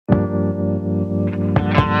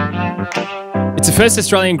It's the first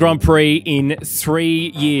Australian Grand Prix in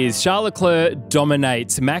 3 years. Charles Leclerc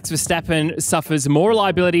dominates. Max Verstappen suffers more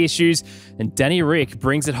reliability issues, and Danny Ric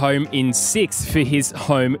brings it home in sixth for his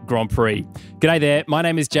home Grand Prix. G'day there, my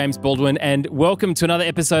name is James Baldwin, and welcome to another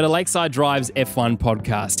episode of Lakeside Drive's F1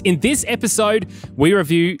 podcast. In this episode, we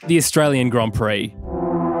review the Australian Grand Prix.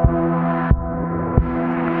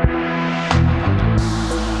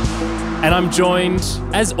 And I'm joined,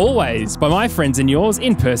 as always, by my friends and yours,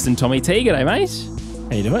 in person, Tommy T. G'day, mate.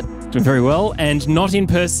 How you doing? Doing very well. And not in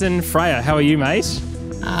person, Freya. How are you, mate?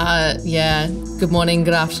 Yeah. Good morning,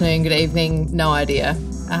 good afternoon, good evening. No idea.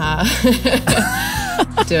 Doing all right.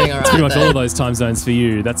 It's pretty much all of those time zones for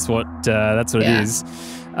you. That's what it is.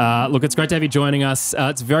 Look, it's great to have you joining us.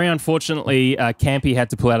 It's very unfortunately, Campy had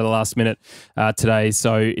to pull out at the last minute today,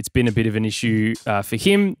 so it's been a bit of an issue for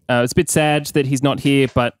him. It's a bit sad that he's not here,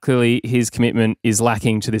 but clearly his commitment is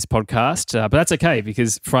lacking to this podcast. But that's okay,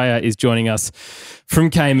 because Freya is joining us from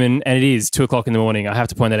Cayman, and it is 2 o'clock in the morning. I have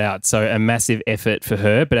to point that out. So a massive effort for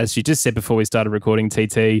her. But as she just said before we started recording,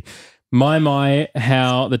 TT, my,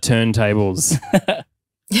 how the turntables.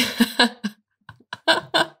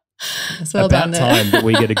 Well about time that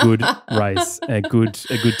we get a good race, a good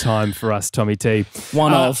time for us, Tommy T.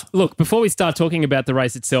 Look, before we start talking about the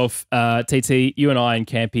race itself, TT, you and I and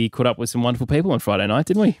Campy caught up with some wonderful people on Friday night,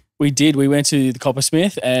 didn't we? We did. We went to the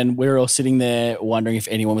Coppersmith and we were all sitting there wondering if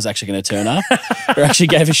anyone was actually going to turn up or actually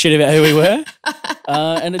gave a shit about who we were.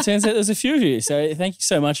 And it turns out there's a few of you. So thank you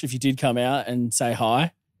so much if you did come out and say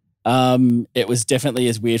hi. It was definitely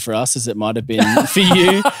as weird for us as it might have been for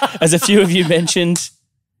you, as a few of you mentioned.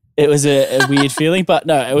 It was a weird feeling, but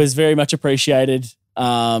no, it was very much appreciated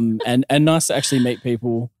and nice to actually meet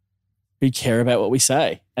people who care about what we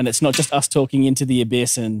say. And it's not just us talking into the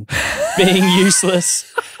abyss and being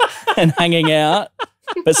useless and hanging out,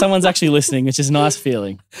 but someone's actually listening, which is a nice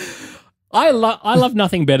feeling. I love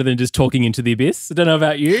nothing better than just talking into the abyss. I don't know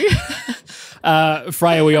about you.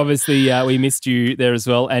 Freya, we obviously we missed you there as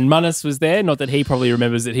well, and Manus was there. Not that he probably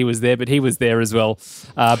remembers that he was there, but he was there as well.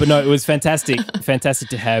 But no, it was fantastic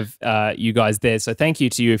to have you guys there. So thank you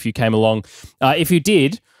to you if you came along. If you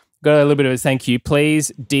did, got a little bit of a thank you.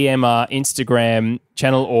 Please DM our Instagram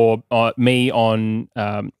channel or me on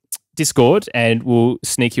Discord, and we'll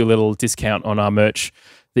sneak you a little discount on our merch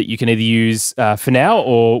that you can either use for now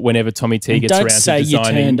or whenever Tommy T gets around to designing. Don't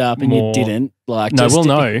say you turned up and you didn't. No, we'll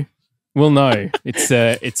know. We'll know.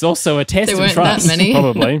 It's also a test of trust,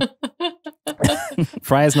 probably.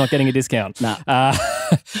 Freya's not getting a discount. Nah.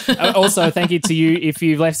 Also, thank you to you if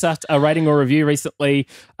you've left us a rating or review recently.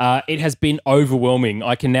 It has been overwhelming.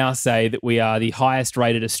 I can now say that we are the highest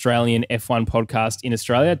rated Australian F1 podcast in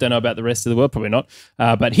Australia. Don't know about the rest of the world, probably not.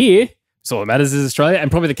 But here, it's all that matters is Australia,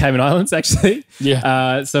 and probably the Cayman Islands, actually.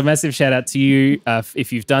 Yeah. So massive shout out to you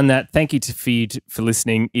if you've done that. Thank you to Feed for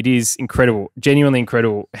listening. It is incredible, genuinely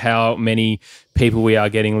incredible how many people we are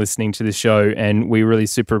getting listening to the show, and we really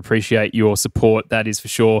super appreciate your support, that is for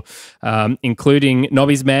sure, including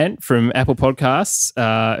Nobby's Man from Apple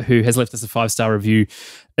Podcasts, who has left us a 5-star review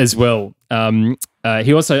as well.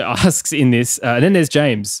 He also asks in this, and then there's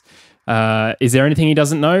James. Is there anything he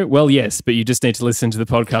doesn't know? Well, yes, but you just need to listen to the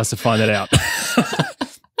podcast to find that out.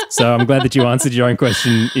 So I'm glad that you answered your own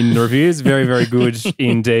question in the reviews. Very, very good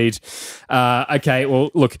indeed. Okay, well,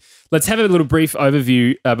 look, let's have a little brief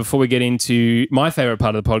overview before we get into my favourite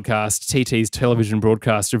part of the podcast, TT's television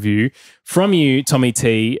broadcast review, from you, Tommy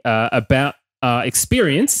T, about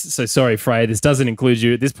experience. So sorry, Freya, this doesn't include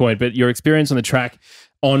you at this point, but your experience on the track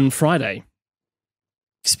on Friday.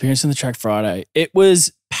 Experience on the track Friday. It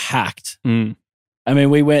was packed. Mm. I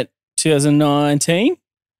mean, we went 2019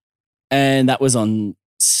 and that was on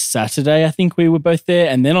Saturday. I think we were both there,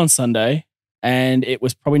 and then on Sunday, and it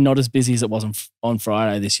was probably not as busy as it was on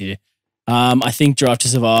Friday this year. I think Drive to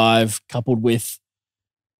Survive, coupled with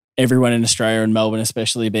everyone in Australia and Melbourne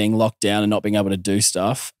especially being locked down and not being able to do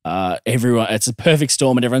stuff, it's a perfect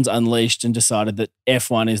storm, and everyone's unleashed and decided that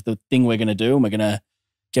F1 is the thing we're going to do, and we're going to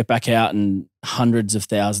get back out, and hundreds of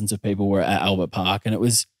thousands of people were at Albert Park, and it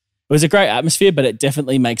was a great atmosphere, but it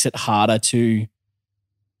definitely makes it harder to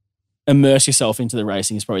immerse yourself into the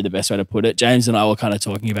racing is probably the best way to put it. James and I were kind of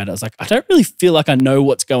talking about it. I was like, I don't really feel like I know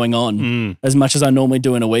what's going on as much as I normally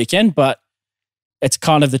do in a weekend, but it's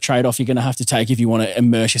kind of the trade-off you're going to have to take if you want to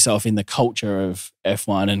immerse yourself in the culture of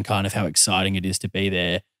F1 and kind of how exciting it is to be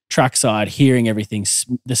there. Trackside, hearing everything,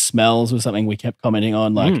 the smells was something we kept commenting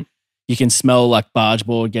on. Like you can smell like barge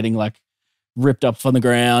board getting like ripped up from the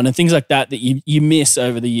ground and things like that you miss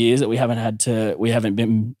over the years that we haven't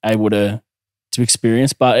been able to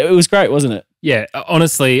experience. But it was great, wasn't it? Yeah,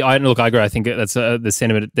 honestly, I agree. I think that's the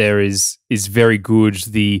sentiment there is very good.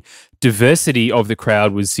 The diversity of the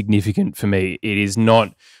crowd was significant for me. It is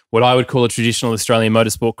not what I would call a traditional Australian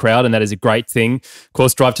motorsport crowd, and that is a great thing. Of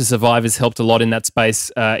course, Drive to Survive has helped a lot in that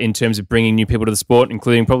space in terms of bringing new people to the sport,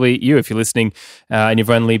 including probably you if you're listening and you've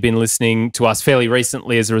only been listening to us fairly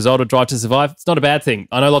recently as a result of Drive to Survive. It's not a bad thing.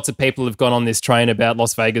 I know lots of people have gone on this train about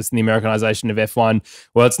Las Vegas and the Americanization of F1.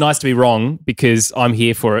 Well, it's nice to be wrong because I'm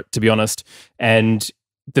here for it, to be honest. And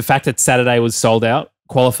the fact that Saturday was sold out,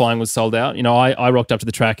 qualifying was sold out. You know, I rocked up to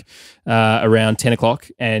the track around 10 o'clock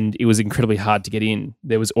and it was incredibly hard to get in.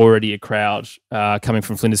 There was already a crowd coming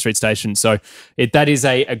from Flinders Street Station. So that is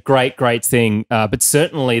a great, great thing. But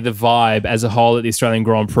certainly the vibe as a whole at the Australian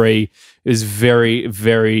Grand Prix is very,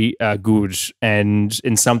 very good and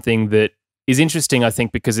something that is interesting, I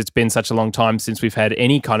think, because it's been such a long time since we've had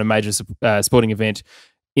any kind of major sporting event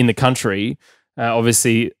in the country.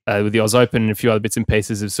 Obviously, with the Oz Open and a few other bits and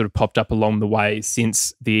pieces have sort of popped up along the way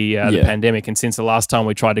since the pandemic and since the last time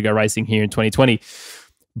we tried to go racing here in 2020.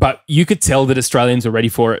 But you could tell that Australians were ready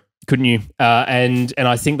for it, couldn't you? And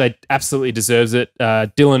I think they absolutely deserves it.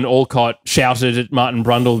 Dylan Alcott shouted at Martin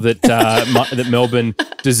Brundle that that Melbourne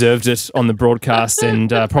deserved it on the broadcast, and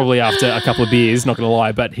probably after a couple of beers, not going to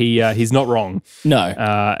lie, but he's not wrong. No,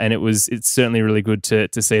 and it's certainly really good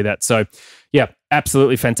to see that. So. Yeah,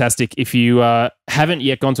 absolutely fantastic. If you haven't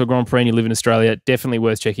yet gone to a Grand Prix and you live in Australia, definitely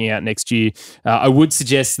worth checking out next year. I would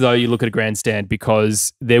suggest, though, you look at a grandstand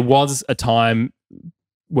because there was a time,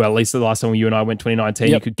 well, at least the last time you and I went 2019,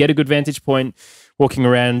 you could get a good vantage point walking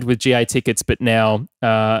around with GA tickets, but now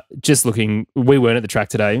just looking, we weren't at the track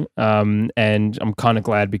today, and I'm kind of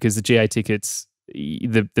glad because the GA tickets... you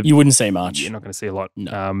wouldn't see much. You're not going to see a lot.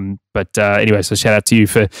 No. But anyway, so shout out to you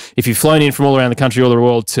for if you've flown in from all around the country, all the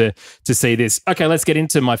world to see this. Okay, let's get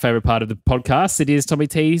into my favorite part of the podcast. It is Tommy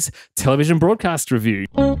T's television broadcast review.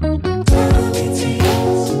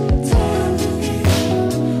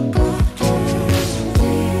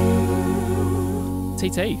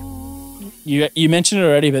 TT. You mentioned it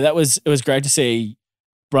already, but it was great to see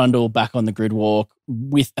Brundle back on the grid walk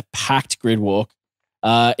with a packed grid walk.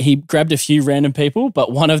 He grabbed a few random people,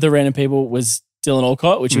 but one of the random people was Dylan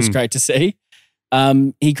Alcott, which was great to see.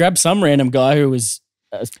 He grabbed some random guy who was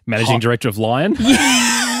managing director of Lion.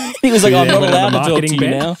 He was like, I'm not allowed to talk to you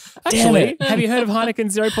now. Actually, have you heard of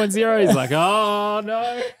Heineken 0.0? He's like, oh no,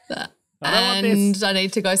 I don't want this. I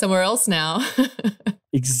need to go somewhere else now.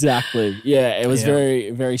 Exactly. Yeah, it was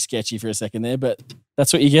very, very sketchy for a second there, but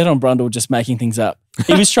that's what you get on Brundle, just making things up.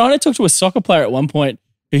 He was trying to talk to a soccer player at one point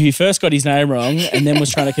who he first got his name wrong and then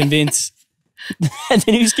was trying to convince, and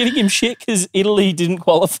then he was giving him shit because Italy didn't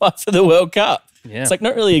qualify for the World Cup. Yeah. It's like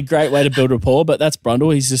not really a great way to build rapport, but that's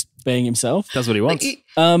Brundle. He's just being himself. That's what he wants.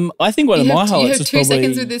 I think one of my highlights was probably... You have 2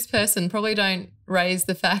 seconds with this person. Probably don't raise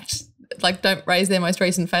the fact, like don't raise their most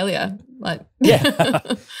recent failure. Like, yeah.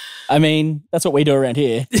 I mean, that's what we do around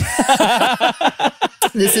here.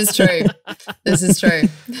 This is true. This is true.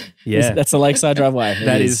 Yeah. That's the Lakeside Drive way.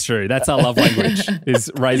 That is true. That's our love language,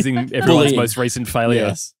 is raising everyone's most recent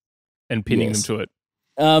failure and pinning them to it.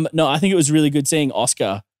 No, I think it was really good seeing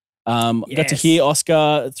Oscar. Got to hear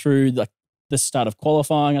Oscar through the start of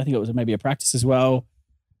qualifying. I think it was maybe a practice as well.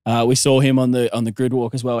 We saw him on the grid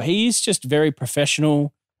walk as well. He's just very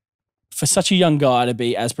professional. For such a young guy to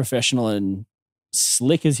be as professional and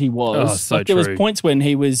slick as he was. There was points when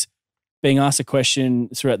he was being asked a question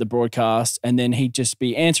throughout the broadcast and then he'd just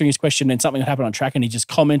be answering his question and something would happen on track and he'd just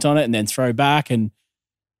comment on it and then throw back. And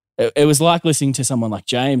it was like listening to someone like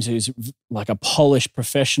James, who's like a polished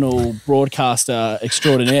professional broadcaster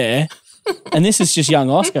extraordinaire. And this is just young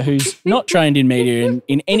Oscar, who's not trained in media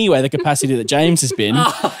in any way the capacity that James has been.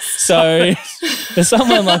 So for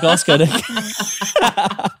someone like Oscar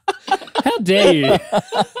to... How dare you?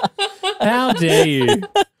 How dare you?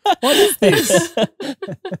 What is this?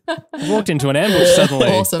 I walked into an ambush suddenly.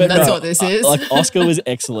 Awesome. But that's what this is. Like Oscar was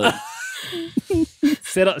excellent.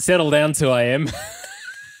 Settle down to I am.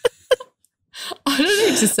 I don't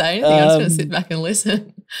need to say anything. I'm just going to sit back and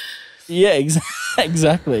listen. Yeah,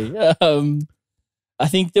 exactly. I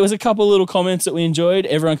think there was a couple of little comments that we enjoyed.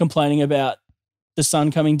 Everyone complaining about the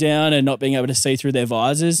sun coming down and not being able to see through their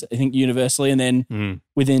visors, I think universally. And then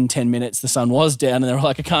within 10 minutes, the sun was down and they were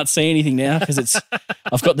like, I can't see anything now because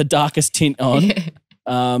I've got the darkest tint on.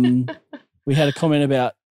 Yeah. We had a comment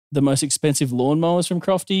about the most expensive lawnmowers from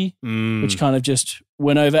Crofty, which kind of just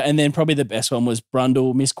went over. And then probably the best one was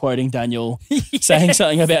Brundle misquoting Daniel, saying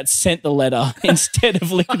something about sent the letter instead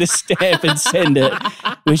of lick the stamp and send it,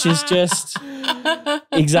 which is just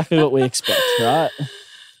exactly what we expect, right?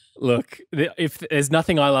 Look, if there's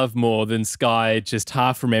nothing I love more than Sky just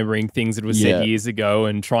half remembering things that were said years ago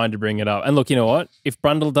and trying to bring it up. And look, you know what? If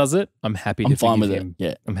Brundle does it, I'm happy to forgive him.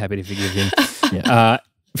 Yeah. I'm happy to forgive him.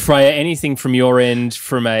 Freya, anything from your end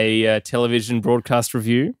from a television broadcast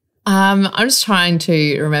review? I'm just trying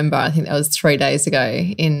to remember. I think that was 3 days ago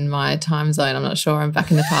in my time zone. I'm not sure. I'm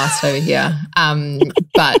back in the past over here.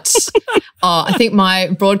 But I think my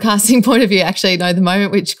broadcasting point of view, actually, no, the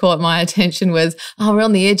moment which caught my attention was, we're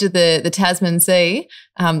on the edge of the Tasman Sea.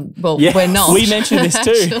 We're not. We mentioned this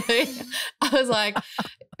too. Actually, I was like,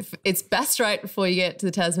 it's Bass Strait before you get to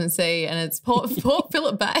the Tasman Sea, and it's Port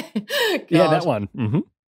Phillip Bay. Yeah, that one. Mm-hmm.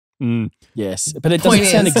 Mm. Yes, but it doesn't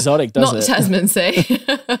sound exotic, does it? Not Tasman Sea.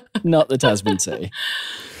 Not the Tasman Sea.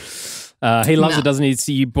 He loves it, doesn't he?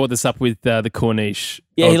 So you brought this up with the Corniche.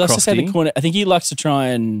 Yeah, he likes to say the Corniche. I think he likes to try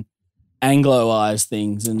and Anglo-ize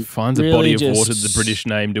things and finds a body of water the British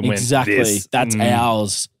named and exactly, went, this. That's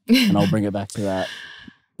ours. And I'll bring it back to that.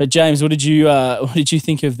 But James, what did you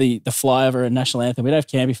think of the flyover and national anthem? We don't have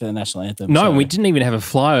Campy for the national anthem. No, we didn't even have a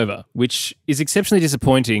flyover, which is exceptionally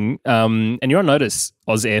disappointing. And you're on notice,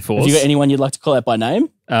 Oz Air Force. Have you got anyone you'd like to call out by name?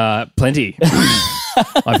 Plenty.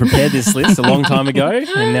 I prepared this list a long time ago,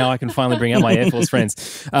 and now I can finally bring out my Air Force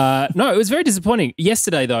friends. No, it was very disappointing.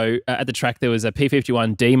 Yesterday, though, at the track, there was a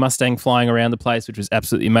P51D Mustang flying around the place, which was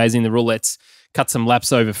absolutely amazing. The roulettes cut some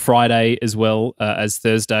laps over Friday as well as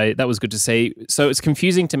Thursday. That was good to see. So it's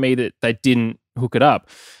confusing to me that they didn't hook it up.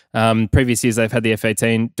 Previous years, they've had the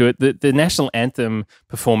F18 do it. The national anthem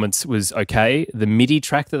performance was okay. The MIDI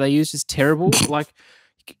track that they used is terrible. Like,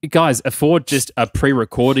 guys, afford just a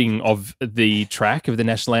pre-recording of the track of the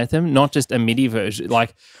national anthem, not just a MIDI version.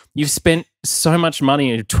 Like, you've spent so much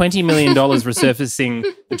money, $20 million resurfacing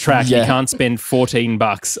the track. You can't spend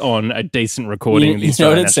 $14 on a decent recording of the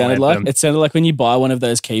Australian national anthem. Like? It sounded like when you buy one of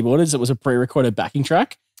those keyboards, it was a pre-recorded backing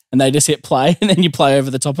track, and they just hit play, and then you play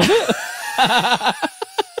over the top of it.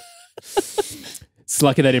 It's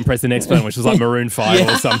lucky they didn't press the next button, which was like Maroon 5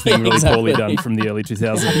 or something really poorly done from the early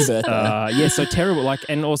 2000s. So terrible. Like,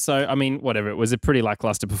 and also, I mean, whatever. It was a pretty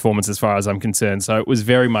lackluster performance as far as I'm concerned. So it was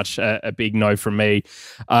very much a big no from me.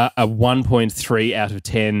 A 1.3 out of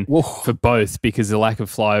 10 for both, because the lack of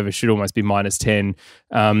flyover should almost be -10.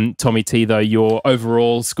 Tommy T, though, your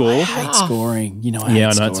overall score? I hate scoring. You know, I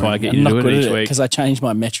know. That's why I get you to do it each week. Because I change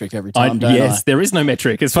my metric every time, there is no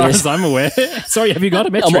metric as far as I'm aware. Sorry, have you got a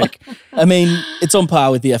metric? I mean, it's on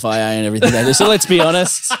par with the FIA and everything. So let's be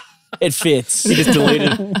honest, it fits. You just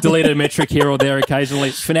delete a metric here or there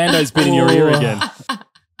occasionally. Fernando's been in your ear again.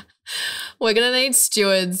 We're going to need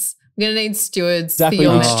stewards. We're going to need stewards exactly. for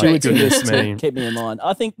your metric. Keep me in mind.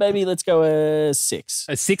 I think maybe let's go a 6.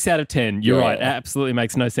 A 6 out of 10. You're right. It absolutely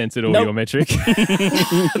makes no sense at all, your metric.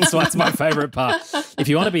 That's why it's my favourite part. If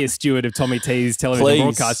you want to be a steward of Tommy T's television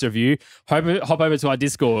broadcast review, hop over to our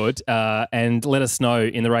Discord and let us know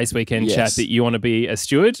in the race weekend chat that you want to be a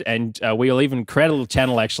steward. And we'll even create a little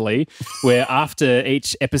channel, actually, where after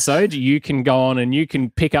each episode, you can go on and you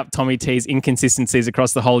can pick up Tommy T's inconsistencies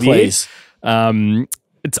across the whole year.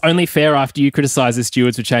 It's only fair after you criticise the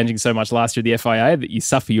stewards for changing so much last year at the FIA that you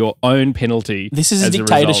suffer your own penalty. This is a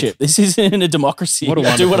dictatorship. This isn't a democracy. What a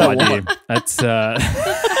wonderful idea. Want. That's. I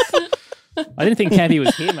didn't think Campy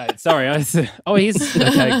was here, mate. Sorry. He's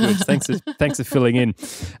okay. Good. Thanks for filling in.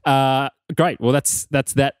 Great. Well, that's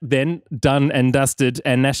that then, done and dusted,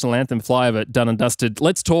 and national anthem flyover done and dusted.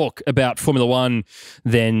 Let's talk about Formula One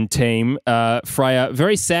then, team. Freya,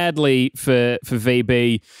 very sadly for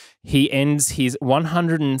VB, he ends his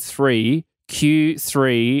 103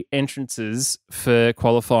 Q3 entrances for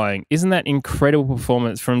qualifying. Isn't that incredible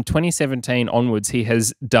performance? From 2017 onwards, he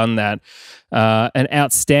has done that. An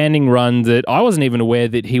outstanding run that I wasn't even aware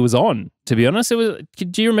that he was on, to be honest.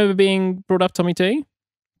 Do you remember being brought up, Tommy T?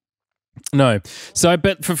 No. So,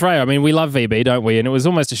 but for Freya, I mean, we love VB, don't we? And it was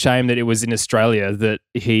almost a shame that it was in Australia that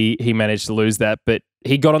he managed to lose that. But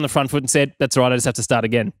he got on the front foot and said, that's all right, I just have to start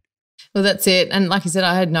again. Well, that's it. And like you said,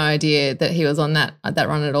 I had no idea that he was on that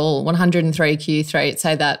run at all. 103 Q3.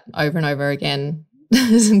 Say that over and over again.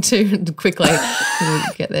 Too quickly. We'll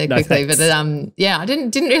get there quickly. But I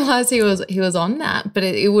didn't realise he was on that. But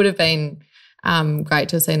it would have been great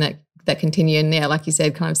to have seen that continue. And yeah, like you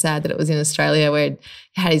said, kind of sad that it was in Australia where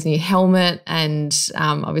he had his new helmet and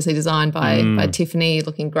obviously designed by Tiffany,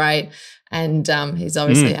 looking great. And he's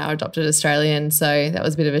obviously our adopted Australian, so that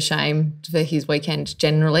was a bit of a shame for his weekend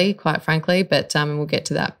generally, quite frankly. But we'll get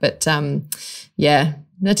to that. But I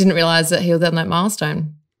didn't realise that he was on that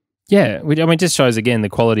milestone. Yeah, I mean, it just shows again the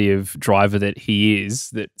quality of driver that he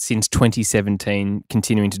is. That since 2017,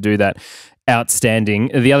 continuing to do that.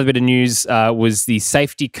 outstanding. The other bit of news was the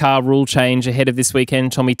safety car rule change ahead of this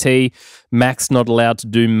weekend. Tommy T, Max not allowed to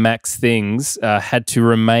do Max things, had to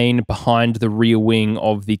remain behind the rear wing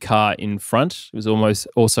of the car in front. It was almost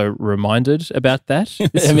also reminded about that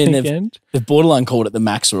this weekend. They've borderline called it the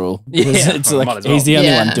Max rule. Yeah, it's like he's the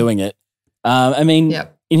only one doing it.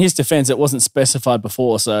 In his defense, it wasn't specified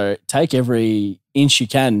before, so take every inch you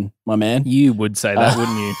can, my man. You would say that,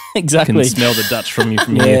 wouldn't you? Exactly. I can smell the Dutch from you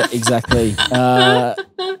from here. Yeah, exactly.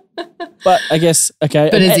 But I guess, okay.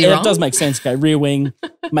 But is he wrong? It does make sense. Okay, rear wing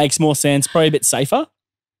makes more sense, probably a bit safer.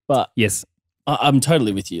 But yes, I'm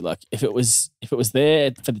totally with you. Like if it was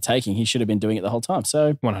there for the taking, he should have been doing it the whole time.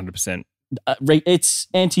 So 100%. It's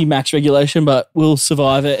anti-max regulation, but we'll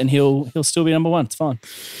survive it, and he'll still be number one. It's fine.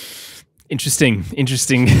 Interesting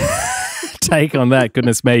take on that.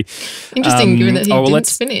 Goodness me. Interesting, given that he didn't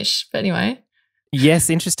finish. But anyway. Yes,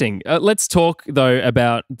 interesting. Let's talk, though,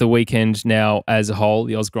 about the weekend now as a whole,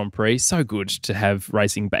 the Oz Grand Prix. So good to have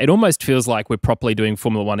racing back. It almost feels like we're properly doing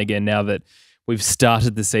Formula One again now that we've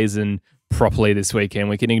started the season properly this weekend.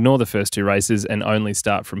 We can ignore the first two races and only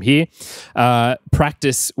start from here.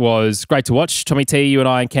 Practice was great to watch. Tommy T, you and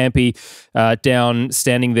I and Campy down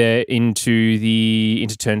standing there into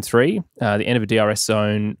turn 3, the end of a DRS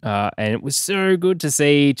zone. And it was so good to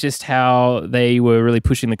see just how they were really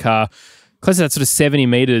pushing the car close to that sort of 70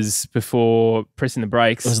 metres before pressing the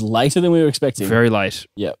brakes. It was later than we were expecting. Very late.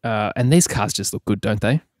 Yep. And these cars just look good, don't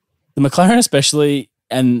they? The McLaren especially,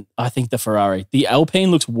 and I think the Ferrari. The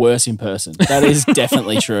Alpine looks worse in person. That is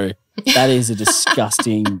definitely true. That is a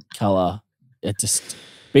disgusting colour. It just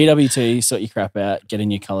BWT, sort your crap out, get a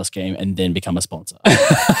new colour scheme, and then become a sponsor.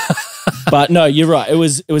 But no, you're right. It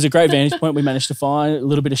was a great vantage point. We managed to find a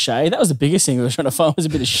little bit of shade. That was the biggest thing we were trying to find was a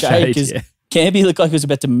bit of shade because Campy looked like he was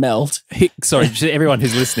about to melt. Sorry, to everyone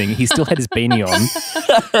who's listening, he still had his beanie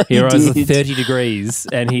on. He arrives at 30 degrees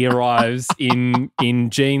and he arrives in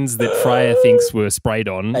jeans that Freya thinks were sprayed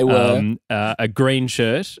on. They were. A green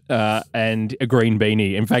shirt and a green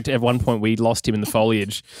beanie. In fact, at one point we lost him in the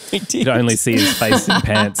foliage. We did. You could only see his face in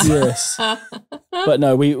pants. Yes. But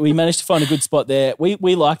no, we managed to find a good spot there.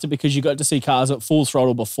 We liked it because you got to see cars at full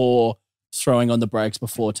throttle before throwing on the brakes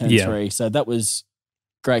before turn 3. So that was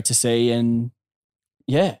great to see. And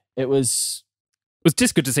yeah, it was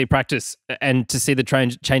just good to see practice and to see the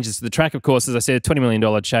changes to the track. Of course, as I said, $20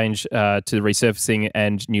 million change to the resurfacing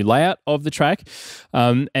and new layout of the track.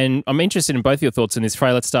 And I'm interested in both your thoughts on this.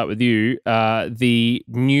 Freya, let's start with you. The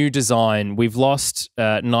new design, we've lost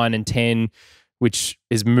 9 and 10, which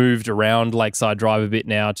is moved around Lakeside Drive a bit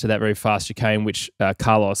now to that very fast chicane, which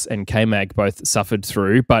Carlos and K-Mag both suffered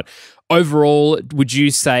through. But overall, would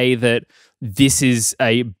you say that this is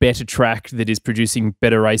a better track that is producing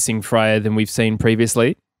better racing, Freya, than we've seen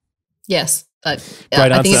previously? Yes. Great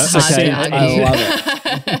answer. I think it's hard to argue. I love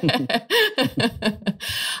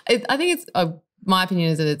it. I think it's my opinion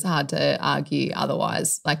is that it's hard to argue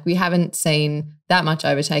otherwise. Like we haven't seen that much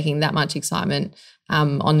overtaking, that much excitement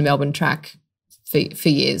on the Melbourne track for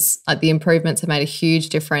years. Like the improvements have made a huge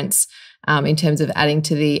difference in terms of adding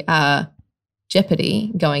to the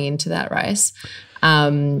jeopardy going into that race.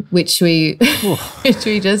 Which we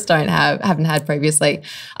just haven't had previously.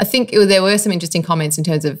 I think there were some interesting comments in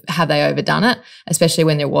terms of have they overdone it, especially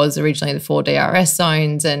when there was originally the 4 DRS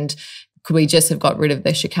zones, and could we just have got rid of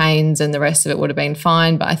the chicanes and the rest of it would have been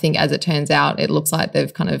fine. But I think as it turns out, it looks like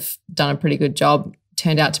they've kind of done a pretty good job.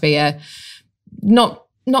 Turned out to be a not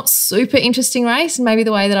super interesting race, and maybe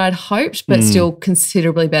the way that I'd hoped, but still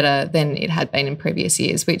considerably better than it had been in previous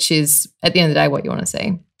years, which is at the end of the day what you want to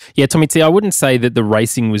see. Yeah, Tommy T, I wouldn't say that the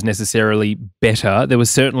racing was necessarily better. There was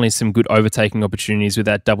certainly some good overtaking opportunities with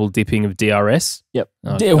that double dipping of DRS. Yep.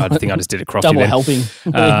 I think I just did it crossy Double then. helping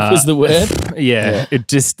was the word. Yeah, it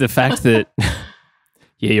just the fact that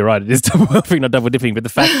yeah, you're right. It is double helping, not double dipping. But the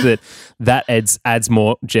fact that adds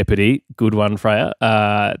more jeopardy, good one, Freya,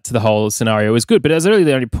 to the whole scenario was good. But it was really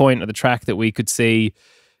the only point of the track that we could see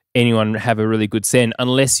anyone have a really good send,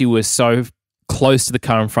 unless you were so close to the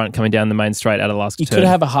car in front coming down the main straight out of Alaska turn. You could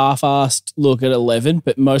have a half-assed look at 11,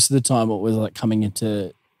 but most of the time it was like coming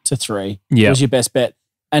into 3. Yeah. It was your best bet.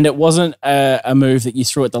 And it wasn't a move that you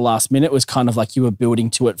threw at the last minute. It was kind of like you were building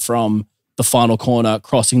to it from the final corner,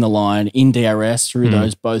 crossing the line in DRS through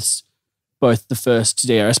those both the first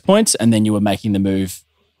DRS points, and then you were making the move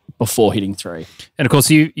before hitting 3. And of course,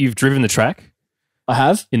 you've driven the track. I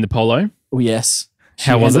have. In the Polo. Oh, yes.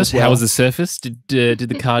 How was it? Well. How was the surface? Did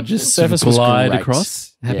the car just surface glide was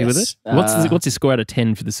across? Happy with it? Yes. What's your score out of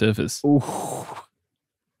 10 for the surface? Ooh.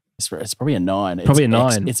 It's probably a 9. Probably a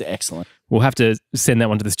 9. It's excellent. We'll have to send that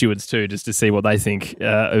one to the stewards too, just to see what they think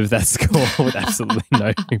of that score with absolutely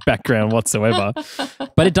no background whatsoever.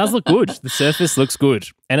 But it does look good. The surface looks good.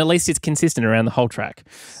 And at least it's consistent around the whole track.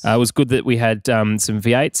 It was good that we had some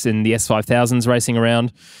V8s and the S5000s racing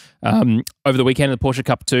around. Over the weekend in the Porsche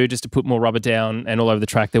Cup 2, just to put more rubber down and all over the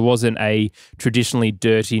track, there wasn't a traditionally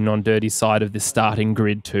dirty, non-dirty side of the starting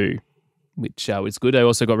grid too, which was good. I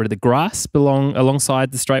also got rid of the grass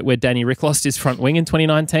alongside the straight where Danny Rick lost his front wing in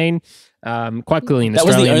 2019. Quite clearly an Australian That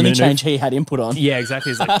was the only move. change he had input on. Yeah,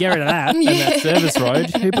 exactly. He's like, get rid of that and that service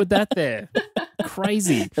road. Who put that there?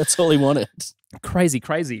 Crazy. That's all he wanted. Crazy.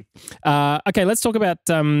 Okay, let's talk about...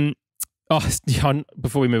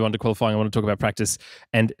 before we move on to qualifying, I want to talk about practice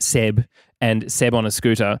and Seb on a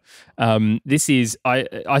scooter. This is,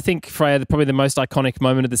 I think, Freya, probably the most iconic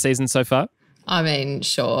moment of the season so far. I mean,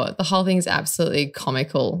 sure. The whole thing's absolutely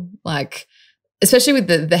comical. Like, especially with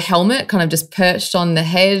the helmet kind of just perched on the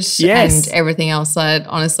head and everything else. Like,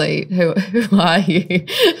 honestly, who are you?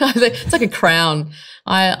 It's like a crown.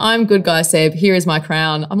 I'm good guy Seb. Here is my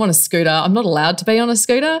crown. I'm on a scooter. I'm not allowed to be on a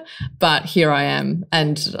scooter, but here I am.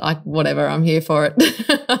 And whatever, I'm here for it.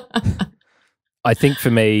 I think for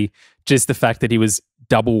me, just the fact that he was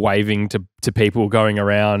double waving to people going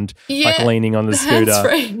around, like leaning on the scooter.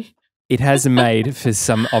 Hands-free. It has made for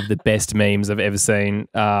some of the best memes I've ever seen.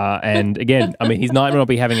 And again, I mean, he's not going to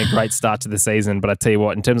be having a great start to the season, but I tell you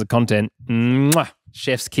what, in terms of content,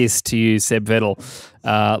 chef's kiss to you, Seb Vettel.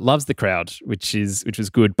 Loves the crowd, which was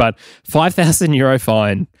good. But €5,000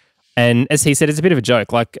 fine. And as he said, it's a bit of a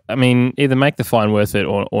joke. Like, I mean, either make the fine worth it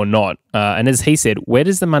or not. And as he said, where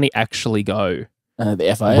does the money actually go?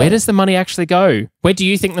 The FIA. Where does the money actually go? Where do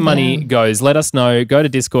you think the money goes? Let us know. Go to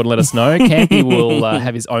Discord and let us know. Campy will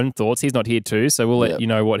have his own thoughts. He's not here too, so we'll let you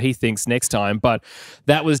know what he thinks next time. But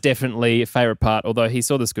that was definitely a favourite part, although he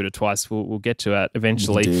saw the scooter twice. We'll get to it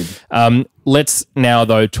eventually. Let's now,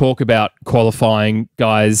 though, talk about qualifying,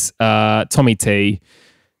 guys. Tommy T,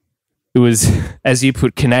 it was, as you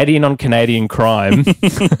put, Canadian on Canadian crime,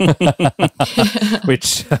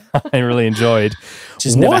 which I really enjoyed.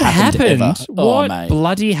 What happened? What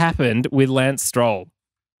bloody happened with Lance Stroll?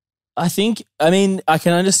 I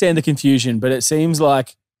can understand the confusion, but it seems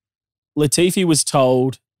like Latifi was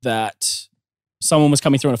told that someone was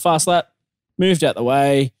coming through on a fast lap, moved out the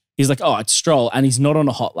way. He's like, oh, it's Stroll, and he's not on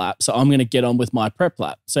a hot lap, so I'm going to get on with my prep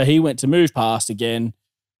lap. So he went to move past again.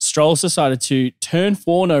 Stroll's decided to turn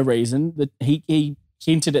for no reason. That he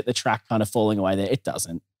hinted at the track kind of falling away there. It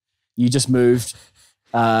doesn't. You just moved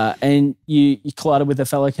and you collided with a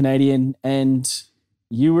fellow Canadian and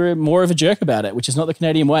you were more of a jerk about it, which is not the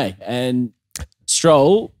Canadian way. And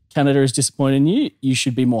Stroll, Canada is disappointed in you. You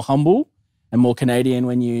should be more humble and more Canadian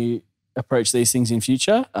when you approach these things in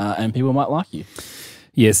future and people might like you.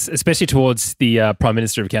 Yes, especially towards the Prime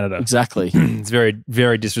Minister of Canada. Exactly. It's very,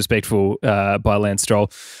 very disrespectful by Lance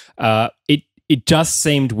Stroll. It just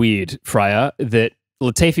seemed weird, Freya, that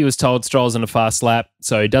Latifi was told Stroll's on a fast lap,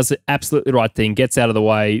 so he does the absolutely right thing, gets out of the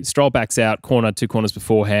way, Stroll backs out, two corners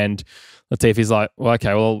beforehand. Latifi's like,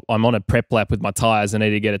 well, I'm on a prep lap with my tyres. I need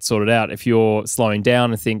to get it sorted out. If you're slowing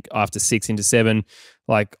down, I think after 6 into 7,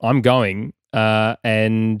 like I'm going,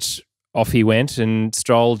 and off he went, and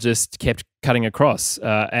Stroll just kept cutting across.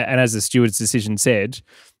 And as the steward's decision said,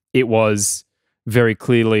 it was very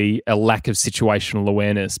clearly a lack of situational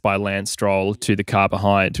awareness by Lance Stroll to the car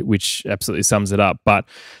behind, which absolutely sums it up. But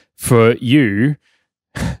for you,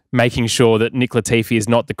 making sure that Nick Latifi is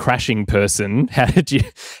not the crashing person,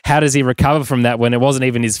 how does he recover from that when it wasn't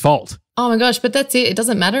even his fault? Oh my gosh, but that's it. It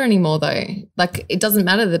doesn't matter anymore though. Like it doesn't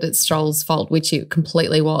matter that it's Stroll's fault, which it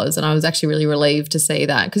completely was. And I was actually really relieved to see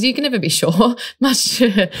that because you can never be sure, much to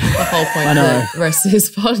the whole point of the rest of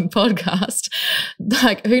this podcast.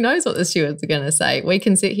 Like who knows what the stewards are going to say? We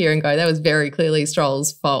can sit here and go, that was very clearly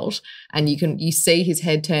Stroll's fault. And you see his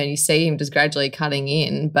head turn, you see him just gradually cutting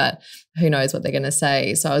in, but who knows what they're going to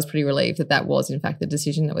say. So I was pretty relieved that was in fact the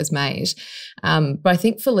decision that was made. But I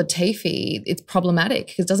think for Latifi, it's problematic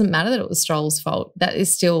because it doesn't matter that it was Stroll's fault. That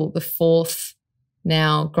is still the 4th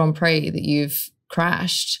now Grand Prix that you've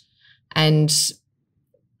crashed. And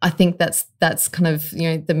I think that's kind of,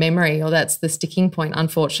 the memory, or that's the sticking point,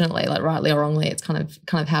 unfortunately, like rightly or wrongly, it's kind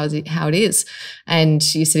of how it is. And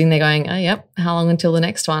you're sitting there going, oh, yep, how long until the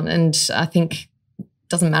next one? And I think it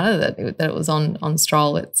doesn't matter that it was on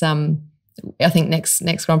Stroll. It's I think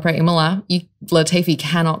next Grand Prix Imola, Latifi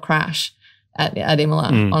cannot crash at Imola,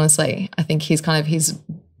 honestly. I think he's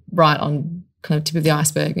right on kind of tip of the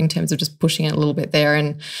iceberg in terms of just pushing it a little bit there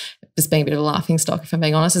and just being a bit of a laughing stock, if I'm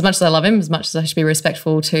being honest. As much as I love him, as much as I should be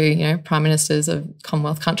respectful to, prime ministers of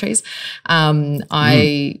Commonwealth countries,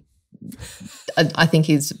 I I think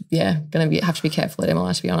he's going to have to be careful at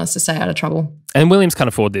MLR, to be honest, to stay out of trouble. And Williams can't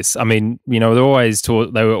afford this. I mean, they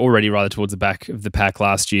were already rather towards the back of the pack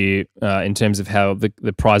last year in terms of how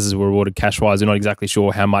the prizes were awarded cash-wise. We're not exactly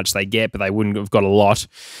sure how much they get, but they wouldn't have got a lot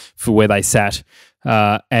for where they sat.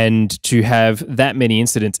 And to have that many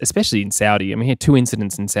incidents, especially in Saudi, I mean, he had 2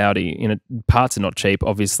 incidents in Saudi. Parts are not cheap,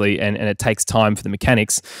 obviously, and it takes time for the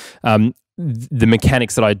mechanics. The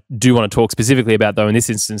mechanics that I do want to talk specifically about, though, in this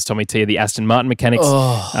instance, Tommy T, are the Aston Martin mechanics,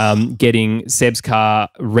 getting Seb's car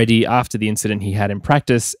ready after the incident he had in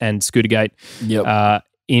practice and Scootergate.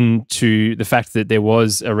 Into the fact that there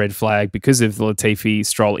was a red flag because of the Latifi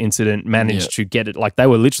Stroll incident, managed to get it. Like, they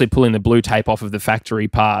were literally pulling the blue tape off of the factory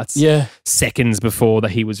parts seconds before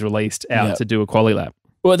that he was released out to do a quali lap.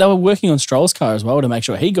 Well, they were working on Stroll's car as well to make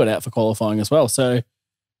sure he got out for qualifying as well. So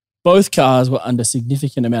both cars were under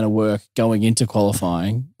significant amount of work going into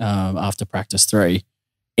qualifying after practice 3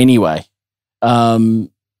 anyway. And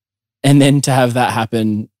then to have that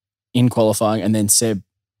happen in qualifying, and then Seb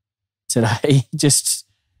today, just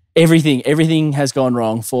everything has gone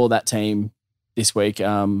wrong for that team this week.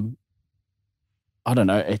 I don't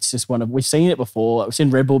know. It's just we've seen it before. We've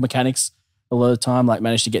seen Red Bull mechanics a lot of the time, like,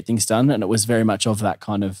 manage to get things done. And it was very much of that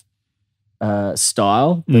kind of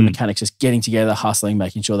style. The mechanics just getting together, hustling,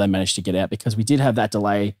 making sure they managed to get out, because we did have that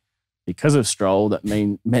delay because of Stroll that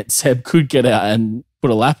meant Seb could get out and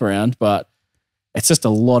put a lap around, but it's just a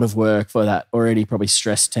lot of work for that already probably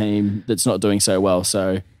stressed team that's not doing so well.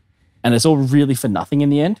 So, and it's all really for nothing in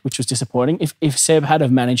the end, which was disappointing. If Seb had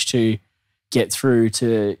have managed to get through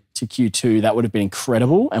to Q2, that would have been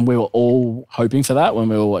incredible, and we were all hoping for that when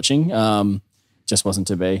we were watching. Just wasn't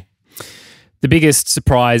to be. The biggest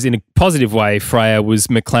surprise in a positive way, Freya, was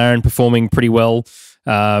McLaren performing pretty well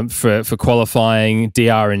for qualifying.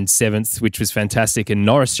 DR in 7th, which was fantastic, and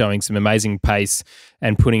Norris showing some amazing pace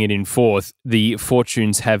and putting it in 4th. The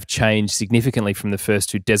fortunes have changed significantly from the first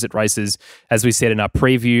 2 desert races. As we said in our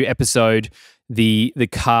preview episode, the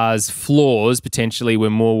car's flaws potentially were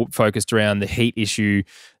more focused around the heat issue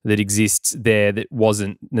that exists there that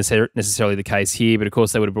wasn't necessarily the case here. But of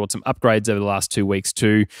course, they would have brought some upgrades over the last 2 weeks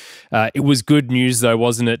too. It was good news, though,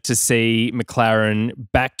 wasn't it, to see McLaren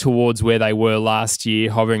back towards where they were last year,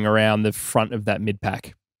 hovering around the front of that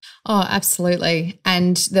mid-pack. Oh, absolutely.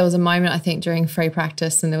 And there was a moment, I think, during free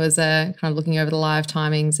practice, and there was a kind of looking over the live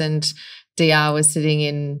timings, and DR was sitting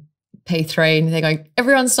in P3 and they're going,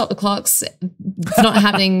 everyone stop the clocks. It's not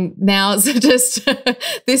happening now. So just,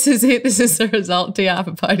 this is it. This is the result, DR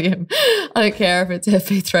for podium. I don't care if it's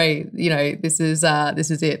FP3, this is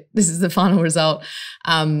it. This is the final result.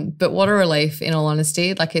 But what a relief, in all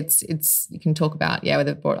honesty. Like, it's you can talk about, where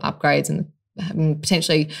they've brought upgrades and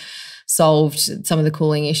potentially solved some of the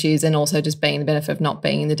cooling issues, and also just being the benefit of not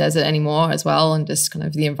being in the desert anymore as well, and just kind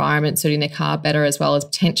of the environment suiting their car better, as well as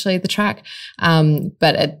potentially the track.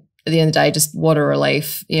 But at the end of the day, just what a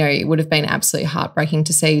relief. It would have been absolutely heartbreaking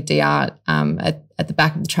to see DR at the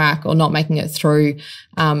back of the track, or not making it through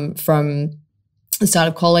from the start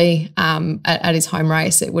of quali at his home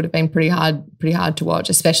race. It would have been pretty hard to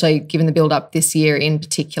watch, especially given the build up this year in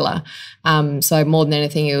particular. So more than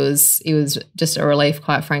anything, it was just a relief,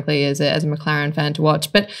 quite frankly, as a McLaren fan to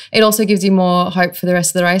watch. But it also gives you more hope for the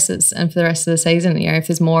rest of the races and for the rest of the season. If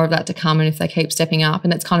there's more of that to come, and if they keep stepping up,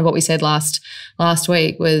 and that's kind of what we said last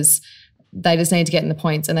week, was they just need to get in the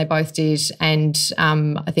points, and they both did. And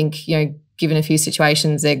I think given a few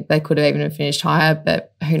situations, they could have even finished higher,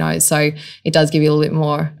 but who knows? So it does give you a little bit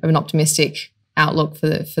more of an optimistic outlook for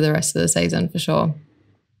the rest of the season, for sure.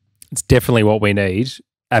 It's definitely what we need,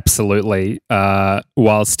 absolutely.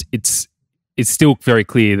 Whilst it's still very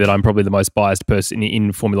clear that I'm probably the most biased person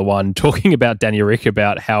in Formula One, talking about Daniel Ricciardo,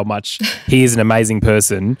 about how much he is an amazing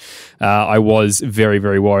person. I was very,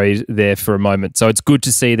 very worried there for a moment. So it's good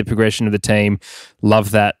to see the progression of the team. Love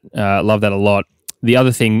that a lot. The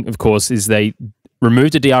other thing, of course, is they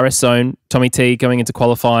removed a DRS zone, Tommy T, going into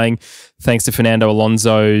qualifying, thanks to Fernando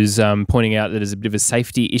Alonso's pointing out that there's a bit of a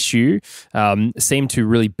safety issue. Seemed to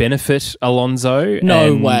really benefit Alonso.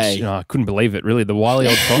 No way. I couldn't believe it, really. The wily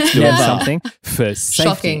old fox doing something for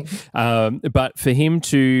safety. Shocking. But for him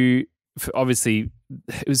to, obviously,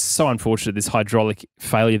 it was so unfortunate, this hydraulic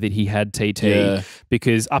failure that he had, TT,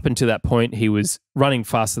 because up until that point, he was running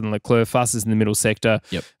faster than Leclerc, fastest in the middle sector,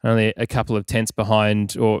 only a couple of hundredths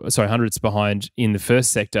behind in the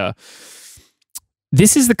first sector.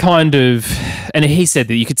 This is the kind of, and he said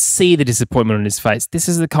that you could see the disappointment on his face. This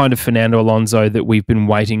is the kind of Fernando Alonso that we've been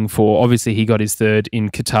waiting for. Obviously, he got his third in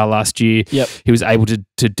Qatar last year. He was able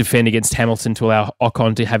to defend against Hamilton to allow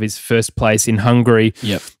Ocon to have his first place in Hungary.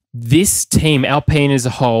 this team, Alpine as a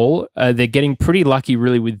whole, they're getting pretty lucky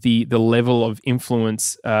really with the level of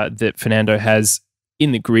influence that Fernando has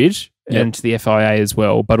in the grid and to the FIA as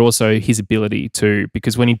well, but also his ability to,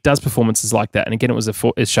 because when he does performances like that, and again, it was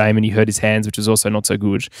a shame and he hurt his hands, which was also not so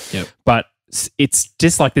good. But it's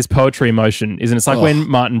just like this poetry in motion, isn't it? It's like when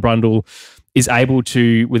Martin Brundle is able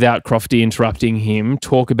to, without Crofty interrupting him,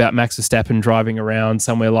 talk about Max Verstappen driving around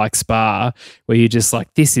somewhere like Spa, where you're just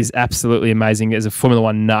like, this is absolutely amazing as a Formula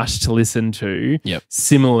One nut to listen to.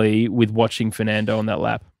 Similarly with watching Fernando on that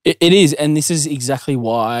lap. It is, and this is exactly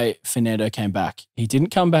why Fernando came back. He didn't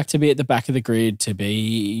come back to be at the back of the grid, to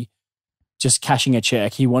be just cashing a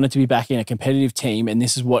check. He wanted to be back in a competitive team, and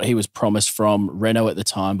this is what he was promised from Renault at the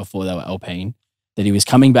time before they were Alpine, that he was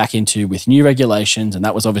coming back into with new regulations, and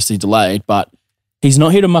that was obviously delayed, but he's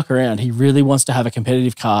not here to muck around. He really wants to have a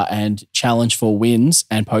competitive car and challenge for wins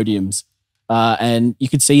and podiums. And you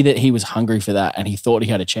could see that he was hungry for that, and he thought he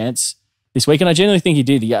had a chance this week, and I genuinely think he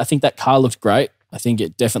did. I think that car looked great. I think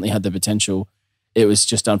it definitely had the potential. It was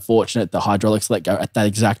just unfortunate the hydraulics let go at that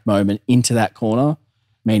exact moment into that corner,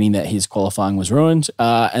 meaning that his qualifying was ruined.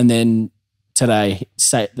 And then today,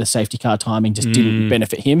 the safety car timing just didn't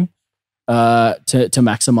benefit him to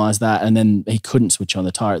maximize that. And then he couldn't switch on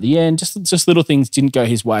the tire at the end. Just little things didn't go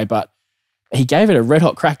his way, but he gave it a red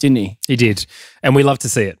hot crack, didn't he? He did. And we love to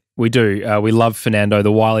see it. We do. We love Fernando,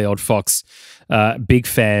 the wily old fox. Big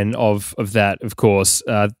fan of that, of course.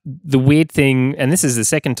 The weird thing, and this is the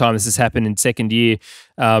second time this has happened in second year,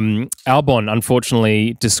 Albon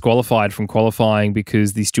unfortunately disqualified from qualifying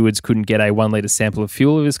because the stewards couldn't get a 1 litre sample of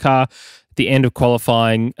fuel of his car. At the end of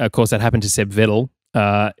qualifying, of course, that happened to Seb Vettel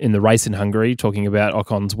in the race in Hungary, talking about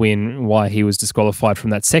Ocon's win, why he was disqualified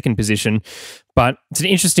from that second position. But it's an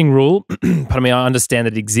interesting rule. But I mean, I understand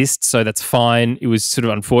that it exists, so that's fine. It was sort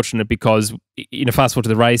of unfortunate because, fast forward to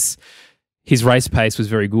the race, his race pace was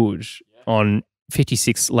very good on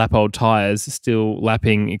 56 lap-old tyres, still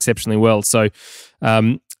lapping exceptionally well. So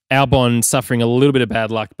Albon suffering a little bit of bad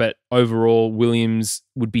luck, but overall Williams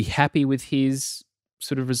would be happy with his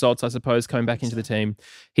sort of results, I suppose, coming back into the team.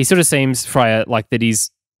 He sort of seems, Freya, like that he's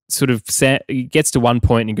sort of he gets to one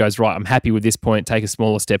point and he goes, right, I'm happy with this point, take a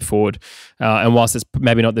smaller step forward. And whilst it's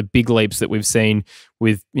maybe not the big leaps that we've seen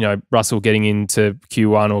with, Russell getting into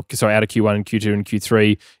Q1 out of Q1 and Q2 and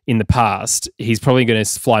Q3 in the past, he's probably going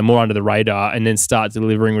to fly more under the radar and then start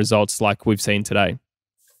delivering results like we've seen today.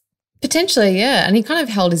 Potentially, yeah. And he kind of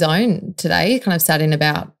held his own today. He kind of sat in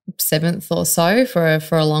about 7th or so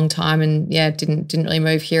for a long time and, didn't really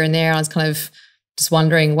move here and there. I was kind of just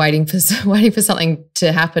wondering, waiting for something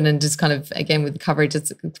to happen, and just kind of, again, with the coverage,